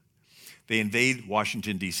 They invade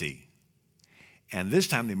Washington, D.C. And this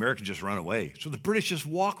time the Americans just run away. So the British just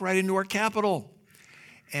walk right into our capital.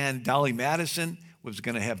 And Dolly Madison was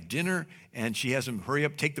going to have dinner, and she has him hurry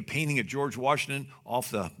up, take the painting of George Washington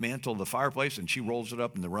off the mantle of the fireplace, and she rolls it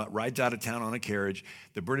up and rides out of town on a carriage.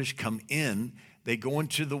 The British come in. They go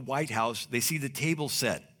into the White House. They see the table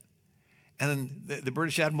set. And then the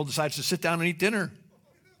British admiral decides to sit down and eat dinner.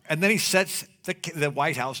 And then he sets the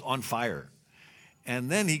White House on fire.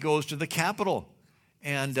 And then he goes to the Capitol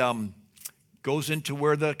and goes into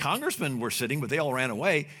where the congressmen were sitting, but they all ran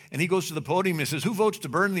away. And he goes to the podium and says, who votes to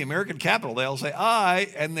burn the American Capitol? They all say, aye,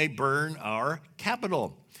 and they burn our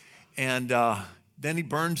Capitol. And then he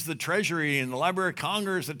burns the Treasury and the Library of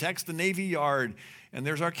Congress, attacks the Navy Yard, and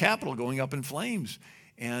there's our Capitol going up in flames.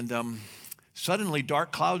 And suddenly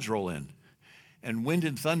dark clouds roll in, and wind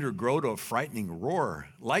and thunder grow to a frightening roar.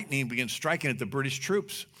 Lightning begins striking at the British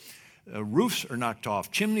troops. Roofs are knocked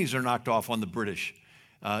off. Chimneys are knocked off on the British.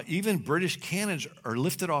 Even British cannons are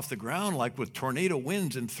lifted off the ground like with tornado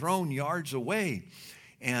winds and thrown yards away.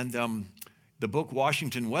 And the book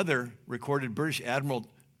Washington Weather recorded British Admiral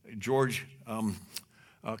George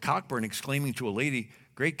Cockburn exclaiming to a lady,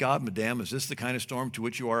 great God, madame, is this the kind of storm to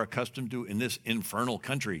which you are accustomed to in this infernal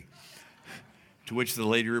country? To which the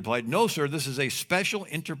lady replied, no, sir, this is a special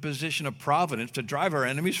interposition of Providence to drive our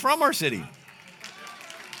enemies from our city.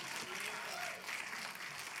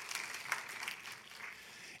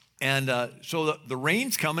 And so the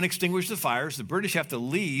rains come and extinguish the fires. The British have to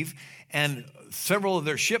leave, and several of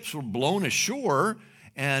their ships were blown ashore.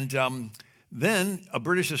 And then a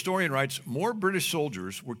British historian writes, more British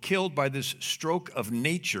soldiers were killed by this stroke of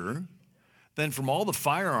nature than from all the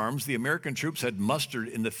firearms the American troops had mustered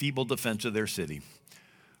in the feeble defense of their city.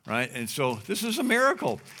 Right? And so this is a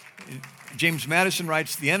miracle. James Madison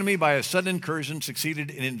writes, the enemy by a sudden incursion succeeded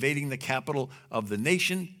in invading the capital of the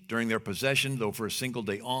nation during their possession, though for a single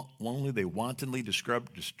day only they wantonly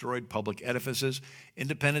destroyed public edifices.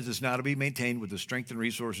 Independence is now to be maintained with the strength and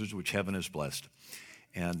resources which heaven has blessed.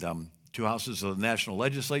 And 2 houses of the national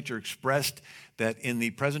legislature expressed that in the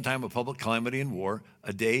present time of public calamity and war,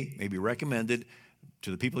 a day may be recommended to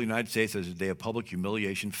the people of the United States as a day of public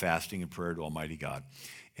humiliation, fasting, and prayer to Almighty God.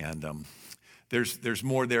 And there's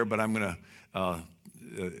more there, but I'm going to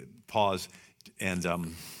pause, and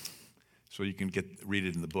so you can read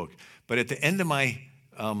it in the book. But at the end of my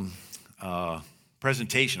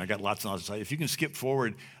presentation, I got lots and lots of slides. If you can skip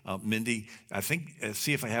forward, Mindy, I think,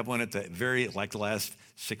 see if I have one at the the last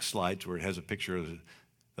 6 slides where it has a picture of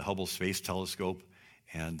the Hubble Space Telescope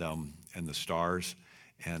and the stars,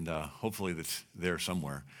 and hopefully that's there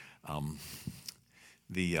somewhere.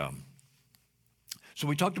 So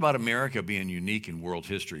we talked about America being unique in world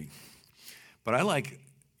history, but I like,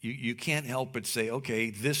 you can't help but say, okay,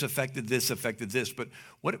 this affected this, but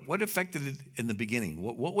what affected it in the beginning?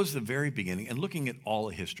 What was the very beginning? And looking at all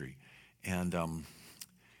of history, and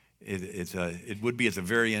it would be at the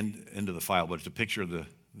very end of the file, but it's a picture of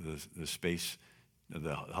the space,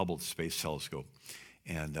 the Hubble Space Telescope,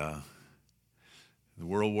 and the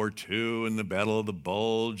World War II and the Battle of the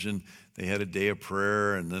Bulge, and they had a day of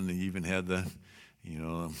prayer, and then they even had the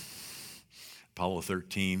Apollo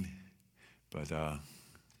 13, but I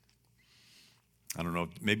don't know,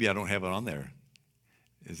 maybe I don't have it on there.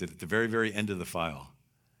 Is it at the very, very end of the file?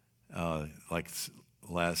 Like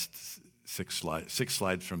last 6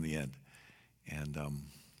 slides from the end. And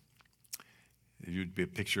it would be a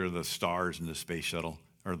picture of the stars in the space shuttle,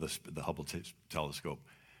 or the Hubble telescope.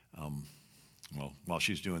 while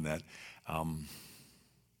she's doing that.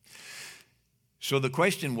 So the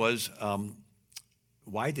question was,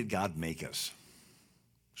 why did God make us?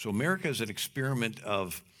 So America is an experiment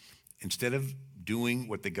of, instead of doing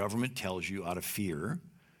what the government tells you out of fear,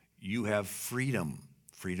 you have freedom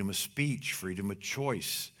of speech, freedom of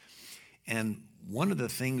choice. And one of the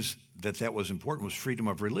things that was important was freedom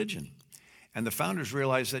of religion. And the founders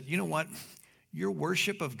realized that, you know what? Your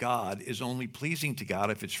worship of God is only pleasing to God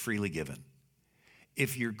if it's freely given.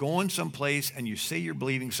 If you're going someplace and you say you're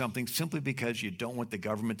believing something simply because you don't want the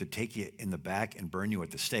government to take you in the back and burn you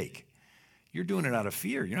at the stake, you're doing it out of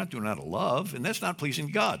fear. You're not doing it out of love, and that's not pleasing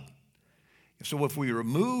to God. So if we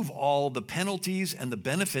remove all the penalties and the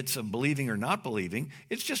benefits of believing or not believing,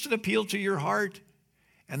 it's just an appeal to your heart.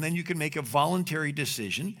 And then you can make a voluntary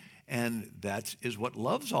decision, and that is what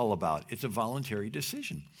love's all about. It's a voluntary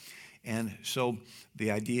decision. And so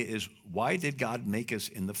the idea is, why did God make us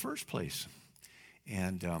in the first place?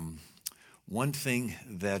 And one thing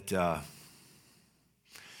that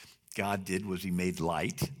God did was he made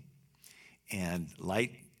light. And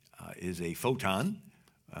light is a photon.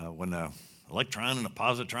 When an electron and a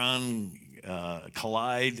positron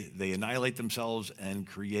collide, they annihilate themselves and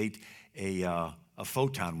create a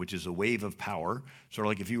photon, which is a wave of power. Sort of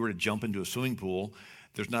like if you were to jump into a swimming pool,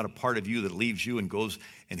 there's not a part of you that leaves you and goes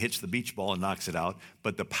and hits the beach ball and knocks it out,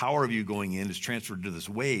 but the power of you going in is transferred to this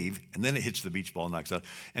wave, and then it hits the beach ball and knocks it out.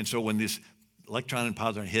 And so when this electron and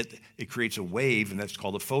positron hit, it creates a wave, and that's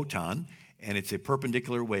called a photon, and it's a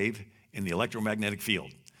perpendicular wave in the electromagnetic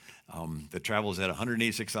field that travels at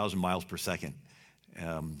 186,000 miles per second.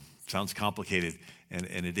 Sounds complicated,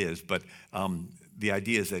 and it is, but the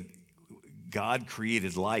idea is that God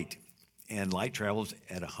created light, and light travels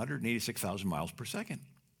at 186,000 miles per second.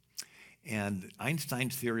 And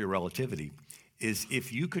Einstein's theory of relativity is,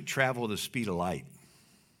 if you could travel the speed of light,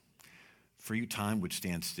 for you time would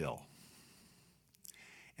stand still.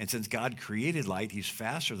 And since God created light, he's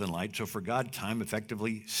faster than light, so for God, time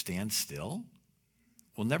effectively stands still.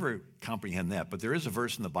 We'll never comprehend that, but there is a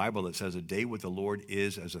verse in the Bible that says a day with the Lord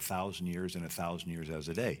is as 1,000 years, and 1,000 years as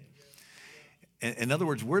a day. In other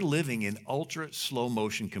words, we're living in ultra slow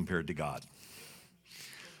motion compared to God,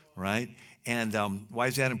 right? And why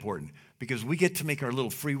is that important? Because we get to make our little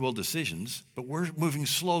free will decisions, but we're moving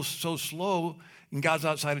so slow, and God's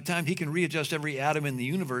outside of time. He can readjust every atom in the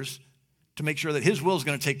universe to make sure that his will is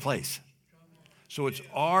going to take place. So it's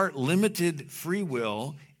our limited free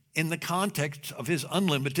will in the context of his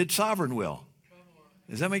unlimited sovereign will.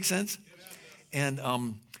 Does that make sense? And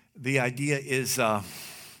the idea is,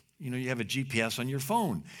 you have a GPS on your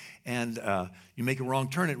phone, and you make a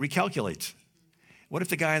wrong turn, it recalculates. What if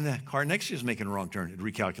the guy in the car next to you is making a wrong turn? It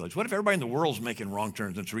recalculates. What if everybody in the world is making wrong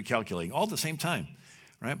turns and it's recalculating all at the same time,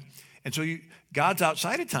 right? And so God's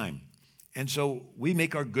outside of time. And so we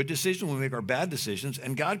make our good decisions, we make our bad decisions,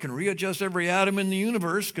 and God can readjust every atom in the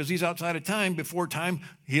universe because he's outside of time. Before time,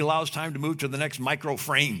 he allows time to move to the next micro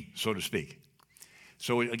frame, so to speak.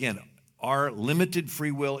 So again, our limited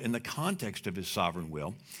free will in the context of his sovereign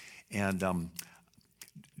will. And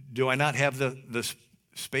do I not have the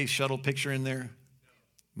space shuttle picture in there?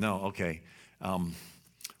 No, okay. Well,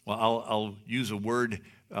 I'll use a word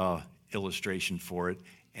illustration for it.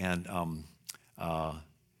 And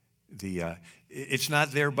it's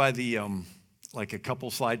not there by the, like a couple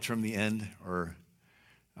slides from the end, or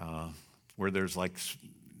where there's like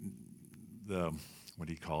the, what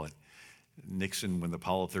do you call it? Nixon when the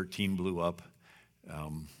Apollo 13 blew up.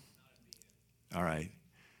 All right.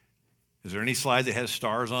 Is there any slide that has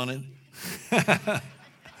stars on it?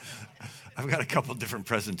 I've got a couple different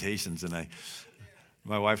presentations, and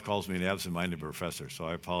my wife calls me an absent-minded professor, so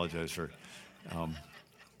I apologize for.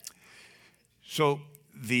 So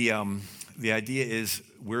the idea is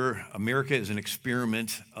America is an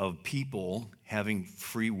experiment of people having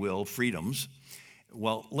free will freedoms.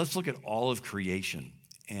 Well, let's look at all of creation.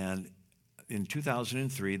 And in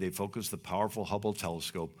 2003, they focused the powerful Hubble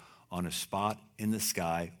telescope on a spot in the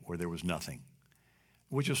sky where there was nothing,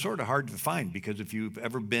 which is sort of hard to find, because if you've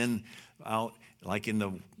ever been out like in the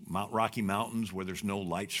Rocky Mountains where there's no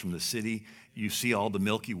lights from the city, you see all the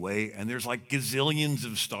Milky Way, and there's like gazillions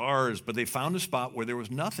of stars, but they found a spot where there was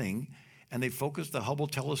nothing, and they focused the Hubble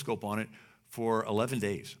telescope on it for 11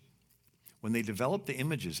 days. When they developed the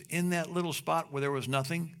images, in that little spot where there was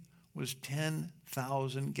nothing was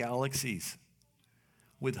 10,000 galaxies,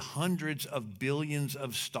 with hundreds of billions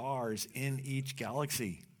of stars in each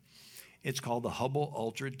galaxy. It's called the Hubble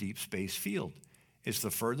Ultra Deep Space Field. It's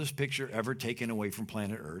the furthest picture ever taken away from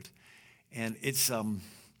planet Earth. And it's and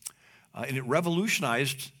it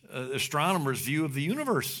revolutionized astronomers' view of the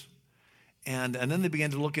universe. And then they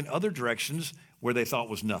began to look in other directions where they thought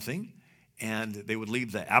was nothing. And they would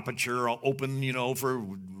leave the aperture open, for a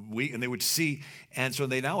week, and they would see. And so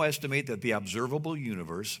they now estimate that the observable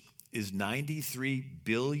universe is 93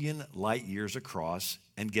 billion light years across.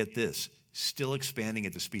 And get this, still expanding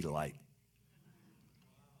at the speed of light.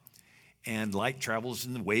 And light travels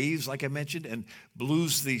in waves, like I mentioned, and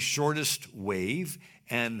blue's the shortest wave,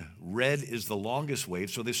 and red is the longest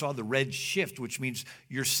wave. So they saw the red shift, which means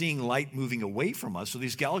you're seeing light moving away from us. So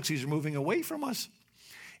these galaxies are moving away from us.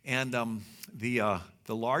 And the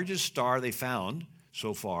largest star they found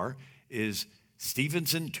so far is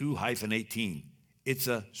Stephenson 2-18. It's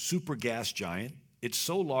a super gas giant. It's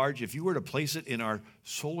so large, if you were to place it in our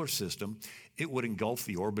solar system, it would engulf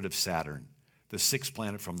the orbit of Saturn, the sixth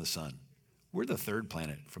planet from the sun. We're the third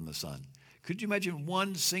planet from the sun. Could you imagine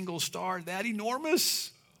one single star that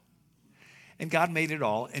enormous? And God made it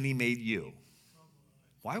all, and he made you.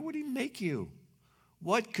 Why would he make you?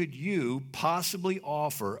 What could you possibly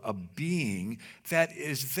offer a being that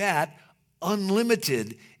is that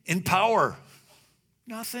unlimited in power?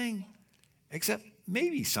 Nothing, except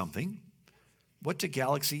maybe something. What's a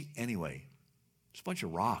galaxy anyway? It's a bunch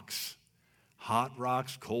of rocks. Hot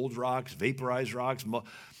rocks, cold rocks, vaporized rocks.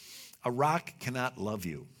 A rock cannot love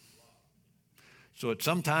you. So at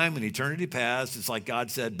some time in eternity past, it's like God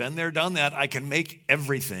said, been there, done that. I can make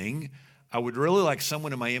everything. I would really like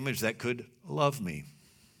someone in my image that could love me.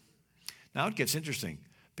 Now it gets interesting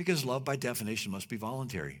because love by definition must be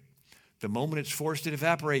voluntary. The moment it's forced, it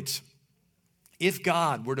evaporates. If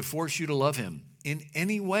God were to force you to love him in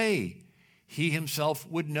any way, he himself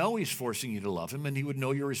would know he's forcing you to love him, and he would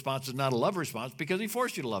know your response is not a love response because he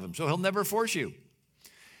forced you to love him. So he'll never force you.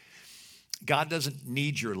 God doesn't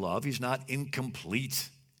need your love. He's not incomplete,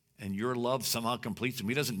 and your love somehow completes him.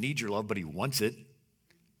 He doesn't need your love, but he wants it.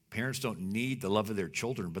 Parents don't need the love of their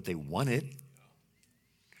children, but they want it.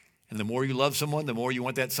 And the more you love someone, the more you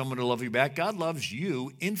want that someone to love you back. God loves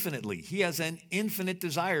you infinitely. He has an infinite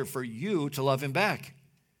desire for you to love him back.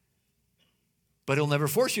 But he'll never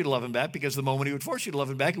force you to love him back, because the moment he would force you to love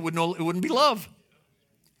him back, it wouldn't be love.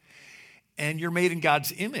 And you're made in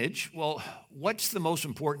God's image. Well, what's the most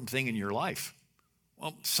important thing in your life?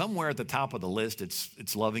 Well, somewhere at the top of the list,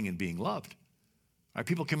 it's loving and being loved. Right?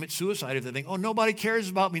 People commit suicide if they think, oh, nobody cares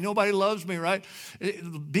about me, nobody loves me, right?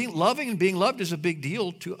 Loving and being loved is a big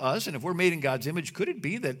deal to us. And if we're made in God's image, could it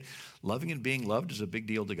be that loving and being loved is a big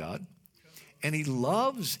deal to God? And he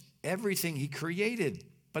loves everything he created.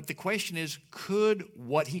 But the question is, could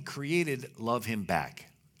what he created love him back?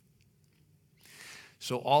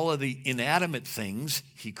 So all of the inanimate things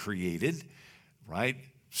he created, right?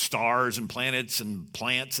 Stars and planets and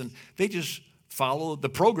plants, and they just follow the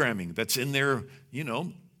programming that's in their,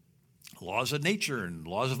 laws of nature and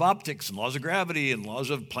laws of optics and laws of gravity and laws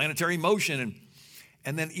of planetary motion.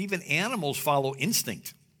 And then even animals follow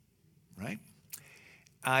instinct, right?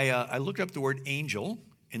 I looked up the word angel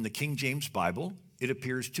in the King James Bible. It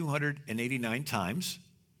appears 289 times.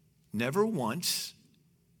 Never once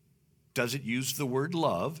does it use the word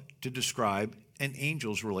love to describe an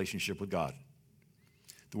angel's relationship with God.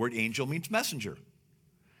 The word angel means messenger.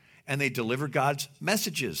 And they deliver God's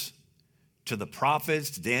messages to the prophets,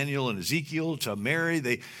 to Daniel and Ezekiel, to Mary.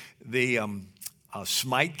 They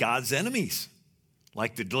smite God's enemies,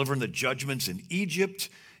 like they're delivering the judgments in Egypt.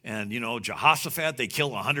 And, Jehoshaphat, they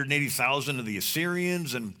kill 180,000 of the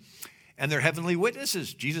Assyrians, and they're heavenly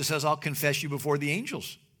witnesses. Jesus says, I'll confess you before the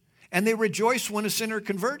angels. And they rejoice when a sinner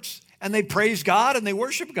converts, and they praise God and they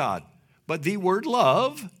worship God. But the word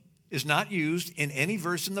love is not used in any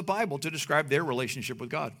verse in the Bible to describe their relationship with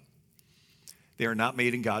God. They are not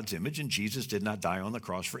made in God's image, and Jesus did not die on the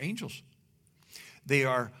cross for angels.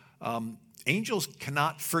 Angels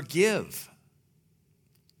cannot forgive.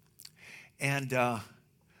 And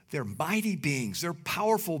they're mighty beings, they're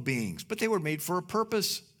powerful beings, but they were made for a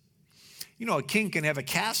purpose. A king can have a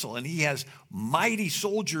castle, and he has mighty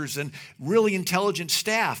soldiers and really intelligent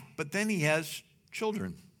staff, but then he has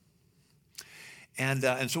children.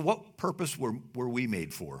 And so what purpose were we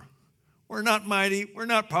made for? We're not mighty, we're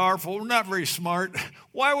not powerful, we're not very smart.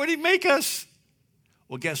 Why would he make us?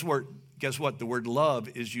 Well, guess what? The word love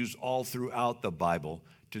is used all throughout the Bible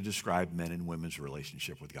to describe men and women's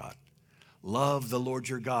relationship with God. Love the Lord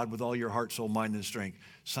your God with all your heart, soul, mind, and strength.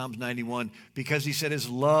 Psalms 91, because he set his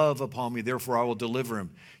love upon me, therefore I will deliver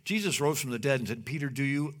him. Jesus rose from the dead and said, Peter, do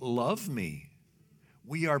you love me?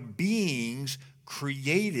 We are beings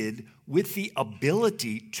created with the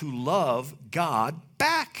ability to love God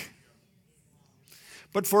back.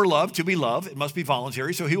 But for love to be love, it must be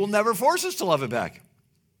voluntary, so he will never force us to love it back.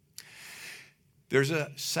 There's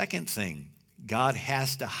a second thing. God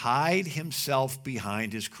has to hide himself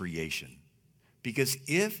behind his creation. Because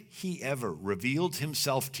if he ever revealed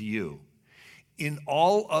himself to you in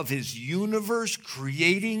all of his universe,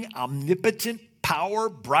 creating omnipotent power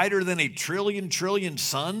brighter than a trillion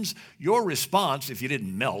suns, your response, if you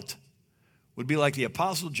didn't melt, would be like the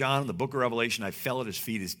Apostle John in the book of Revelation, I fell at his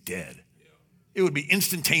feet as dead. It would be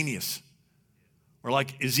instantaneous. Or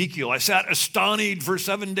like Ezekiel, I sat astonished for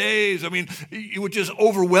 7 days. I mean, it would just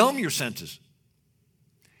overwhelm your senses.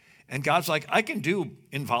 And God's like, I can do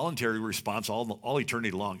involuntary response all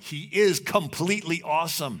eternity long. He is completely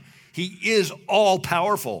awesome. He is all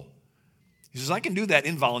powerful. He says, I can do that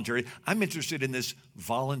involuntary. I'm interested in this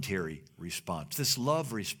voluntary response, this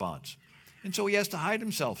love response. And so he has to hide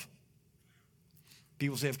himself.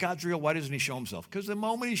 People say, if God's real, why doesn't he show himself? Because the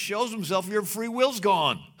moment he shows himself, your free will's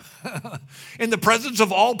gone. In the presence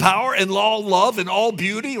of all power and all love and all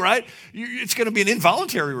beauty, right? It's going to be an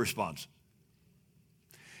involuntary response.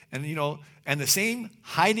 And, and the same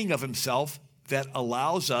hiding of himself that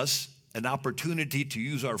allows us an opportunity to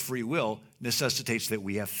use our free will necessitates that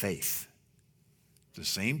we have faith. The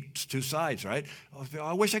same two sides, right? Oh,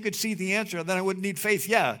 I wish I could see the answer, then I wouldn't need faith.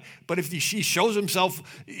 Yeah, but if he shows himself,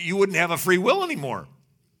 you wouldn't have a free will anymore.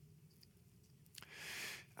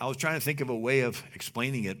 I was trying to think of a way of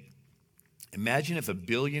explaining it. Imagine if a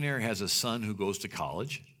billionaire has a son who goes to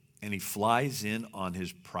college, and he flies in on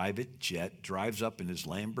his private jet, drives up in his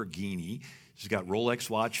Lamborghini. He's got Rolex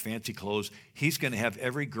watch, fancy clothes. He's going to have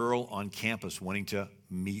every girl on campus wanting to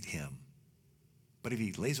meet him. But if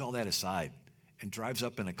he lays all that aside and drives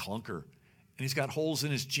up in a clunker, and he's got holes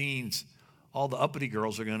in his jeans, all the uppity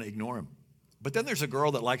girls are going to ignore him. But then there's a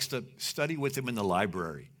girl that likes to study with him in the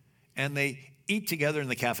library, and they eat together in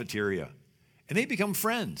the cafeteria, and they become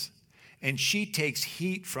friends. And she takes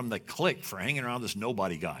heat from the clique for hanging around this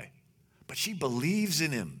nobody guy. But she believes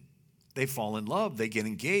in him. They fall in love. They get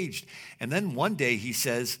engaged. And then one day he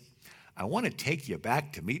says, I want to take you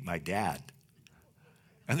back to meet my dad.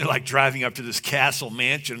 And they're like driving up to this castle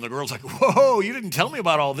mansion. And the girl's like, whoa, you didn't tell me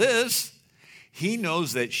about all this. He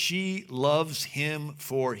knows that she loves him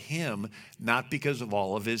for him, not because of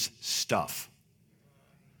all of his stuff.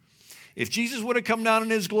 If Jesus would have come down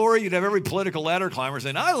in his glory, you'd have every political ladder climber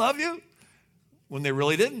saying, I love you, when they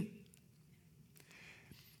really didn't.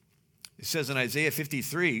 It says in Isaiah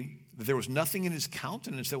 53 that there was nothing in his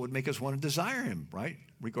countenance that would make us want to desire him, right?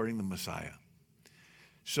 Regarding the Messiah.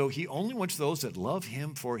 So he only wants those that love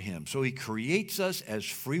him for him. So he creates us as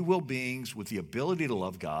free will beings with the ability to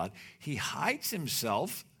love God. He hides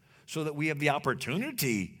himself so that we have the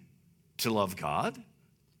opportunity to love God.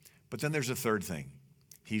 But then there's a third thing.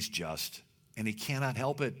 He's just, and he cannot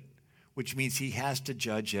help it, which means he has to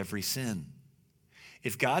judge every sin.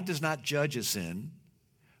 If God does not judge a sin,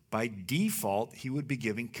 by default, he would be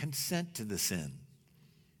giving consent to the sin.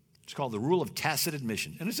 It's called the rule of tacit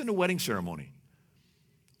admission, and it's in a wedding ceremony,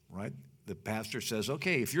 right? The pastor says,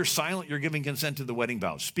 okay, if you're silent, you're giving consent to the wedding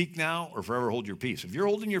vows. Speak now or forever hold your peace. If you're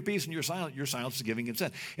holding your peace and you're silent, your silence is giving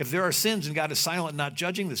consent. If there are sins and God is silent, not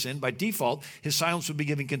judging the sin, by default, his silence would be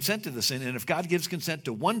giving consent to the sin. And if God gives consent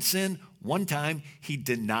to one sin, one time, he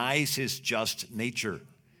denies his just nature.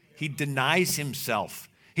 He denies himself.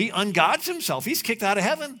 He ungods himself. He's kicked out of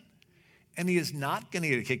heaven. And he is not going to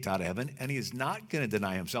get kicked out of heaven, and he is not going to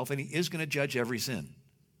deny himself, and he is going to judge every sin.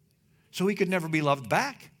 So he could never be loved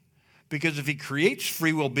back. Because if he creates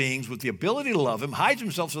free will beings with the ability to love him, hides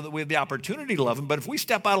himself so that we have the opportunity to love him, but if we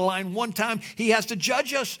step out of line one time, he has to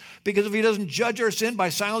judge us. Because if he doesn't judge our sin by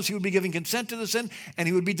silence, he would be giving consent to the sin, and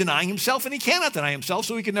he would be denying himself, and he cannot deny himself,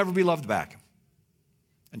 so he can never be loved back.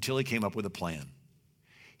 Until he came up with a plan.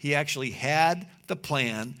 He actually had the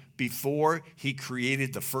plan before he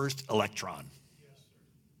created the first electron.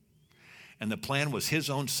 And the plan was his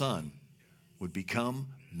own son would become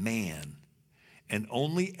man. And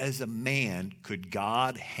only as a man could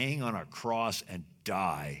God hang on a cross and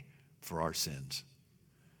die for our sins.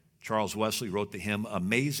 Charles Wesley wrote the hymn,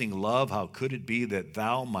 Amazing Love, how could it be that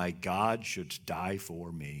thou, my God, shouldst die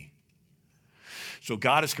for me? So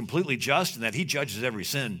God is completely just in that he judges every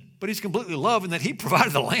sin, but he's completely love in that he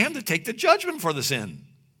provided the lamb to take the judgment for the sin.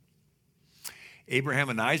 Abraham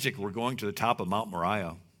and Isaac were going to the top of Mount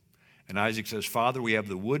Moriah, and Isaac says, Father, we have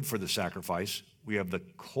the wood for the sacrifice. We have the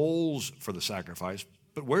coals for the sacrifice,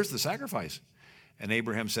 but where's the sacrifice? And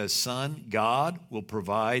Abraham says, Son, God will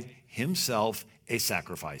provide himself a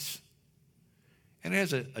sacrifice. And it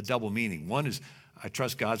has a double meaning. One is, I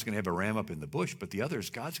trust God's going to have a ram up in the bush, but the other is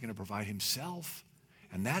God's going to provide himself.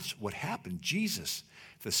 And that's what happened. Jesus,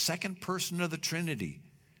 the second person of the Trinity,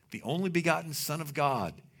 the only begotten Son of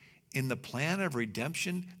God, in the plan of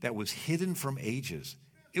redemption that was hidden from ages,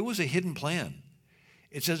 It was a hidden plan.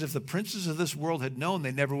 It says if the princes of this world had known,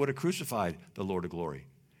 they never would have crucified the Lord of glory.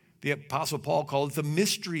 The Apostle Paul called it the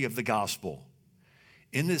mystery of the gospel.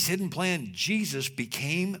 In this hidden plan, Jesus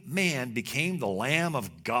became man, became the Lamb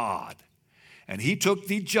of God. And he took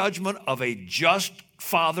the judgment of a just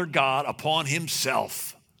Father God upon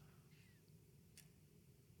himself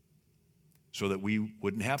so that we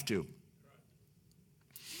wouldn't have to.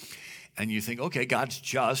 And you think, okay, God's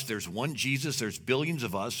just. There's one Jesus. There's billions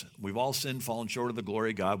of us. We've all sinned, fallen short of the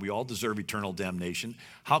glory of God. We all deserve eternal damnation.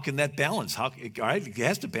 How can that balance? All right, it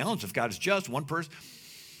has to balance. If God is just, one person.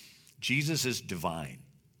 Jesus is divine.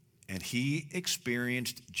 And he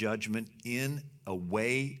experienced judgment in a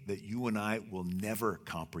way that you and I will never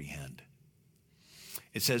comprehend.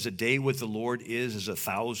 It says a day with the Lord is as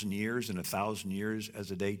 1,000 years, and 1,000 years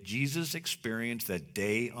as a day. Jesus experienced that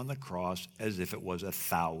day on the cross as if it was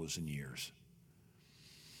 1,000 years.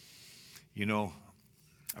 You know,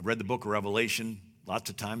 I've read the book of Revelation lots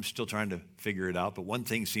of times, still trying to figure it out, but one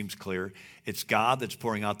thing seems clear. It's God that's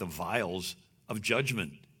pouring out the vials of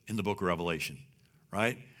judgment in the book of Revelation,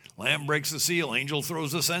 right? Lamb breaks the seal, angel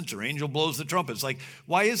throws the censer, angel blows the trumpet. It's like,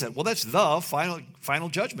 why is that? Well, that's the final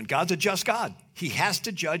judgment. God's a just God. He has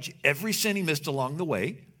to judge every sin he missed along the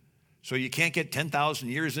way. So you can't get 10,000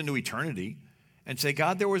 years into eternity and say,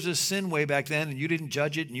 God, there was a sin way back then and you didn't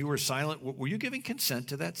judge it and you were silent. Were you giving consent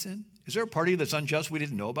to that sin? Is there a party that's unjust we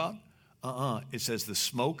didn't know about? It says the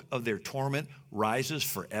smoke of their torment rises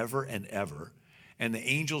forever and ever. And the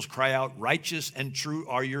angels cry out, righteous and true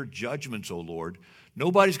are your judgments, O Lord.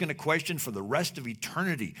 Nobody's going to question for the rest of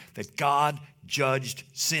eternity that God judged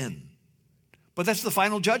sin. But that's the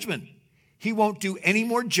final judgment. He won't do any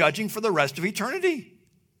more judging for the rest of eternity.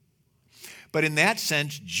 But in that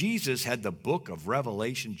sense, Jesus had the book of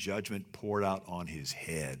Revelation judgment poured out on his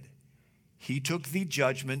head. He took the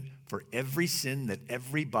judgment for every sin that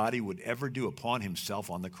everybody would ever do upon himself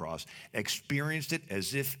on the cross, experienced it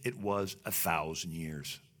as if it was 1,000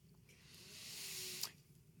 years.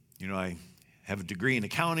 You know, I have a degree in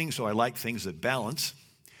accounting, so I like things that balance.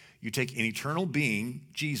 You take an eternal being,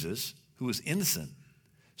 Jesus, who is innocent,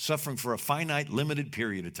 suffering for a finite, limited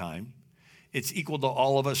period of time. It's equal to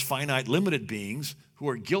all of us finite, limited beings who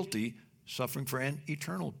are guilty, suffering for an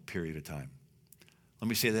eternal period of time. Let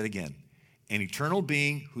me say that again. An eternal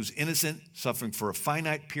being who's innocent, suffering for a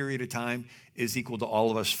finite period of time, is equal to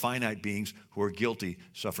all of us finite beings who are guilty,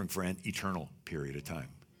 suffering for an eternal period of time.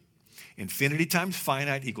 Infinity times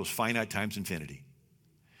finite equals finite times infinity.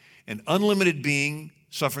 An unlimited being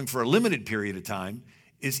suffering for a limited period of time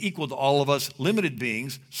is equal to all of us limited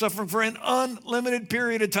beings suffering for an unlimited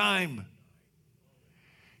period of time.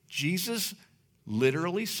 Jesus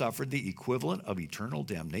literally suffered the equivalent of eternal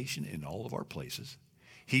damnation in all of our places.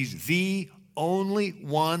 He's the only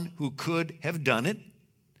one who could have done it.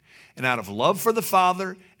 And out of love for the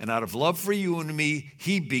Father and out of love for you and me,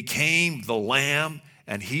 he became the Lamb.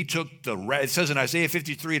 And he took it says in Isaiah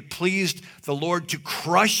 53, it pleased the Lord to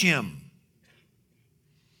crush him.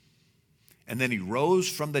 And then he rose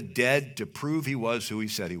from the dead to prove he was who he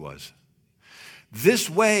said he was. This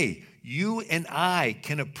way, you and I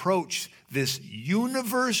can approach this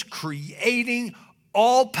universe-creating,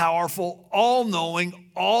 all-powerful, all-knowing,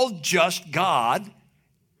 all-just God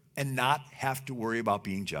and not have to worry about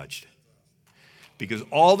being judged. Because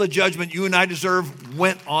all the judgment you and I deserve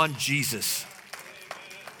went on Jesus.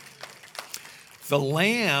 The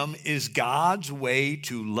Lamb is God's way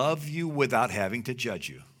to love you without having to judge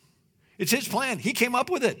you. It's his plan. He came up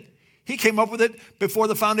with it. He came up with it before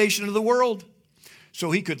the foundation of the world.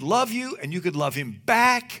 So he could love you and you could love him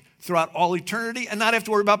back throughout all eternity and not have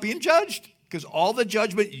to worry about being judged. Because all the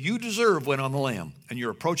judgment you deserve went on the Lamb. And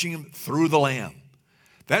you're approaching him through the Lamb.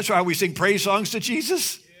 That's why we sing praise songs to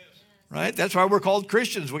Jesus. Right? That's why we're called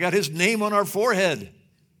Christians. We got his name on our forehead.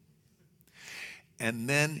 And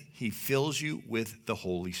then he fills you with the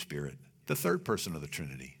Holy Spirit, the third person of the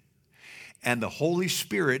Trinity. And the Holy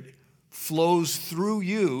Spirit flows through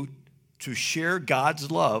you to share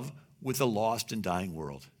God's love with a lost and dying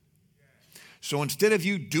world. So instead of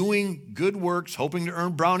you doing good works, hoping to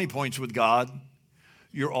earn brownie points with God,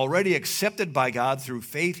 you're already accepted by God through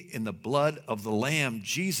faith in the blood of the Lamb,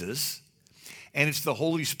 Jesus. And it's the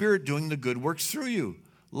Holy Spirit doing the good works through you.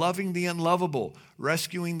 Loving the unlovable,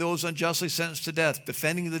 rescuing those unjustly sentenced to death,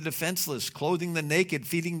 defending the defenseless, clothing the naked,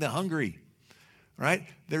 feeding the hungry, right?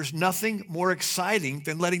 There's nothing more exciting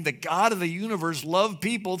than letting the God of the universe love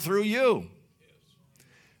people through you.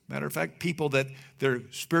 Matter of fact, people that their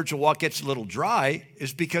spiritual walk gets a little dry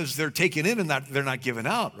is because they're taken in and they're not given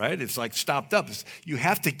out, right? It's like stopped up. You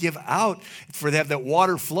have to give out for to have that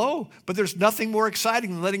water flow, but there's nothing more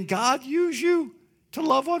exciting than letting God use you. to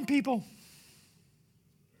love on people.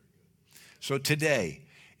 So today,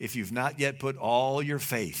 if you've not yet put all your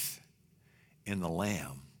faith in the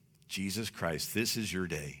Lamb, Jesus Christ, this is your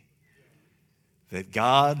day. That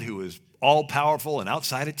God, who is all-powerful and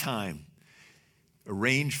outside of time,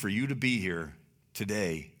 arranged for you to be here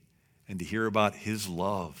today and to hear about his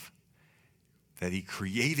love, that he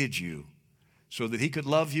created you so that he could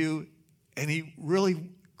love you, and he really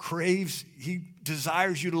he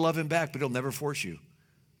desires you to love him back, but he'll never force you,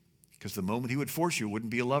 because the moment he would force you, it wouldn't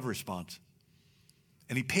be a love response.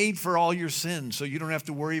 And he paid for all your sins, so you don't have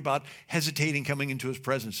to worry about hesitating coming into his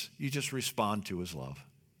presence. You just respond to his love.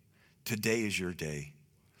 Today is your day.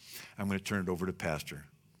 I'm going to turn it over to Pastor.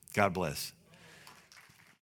 God bless.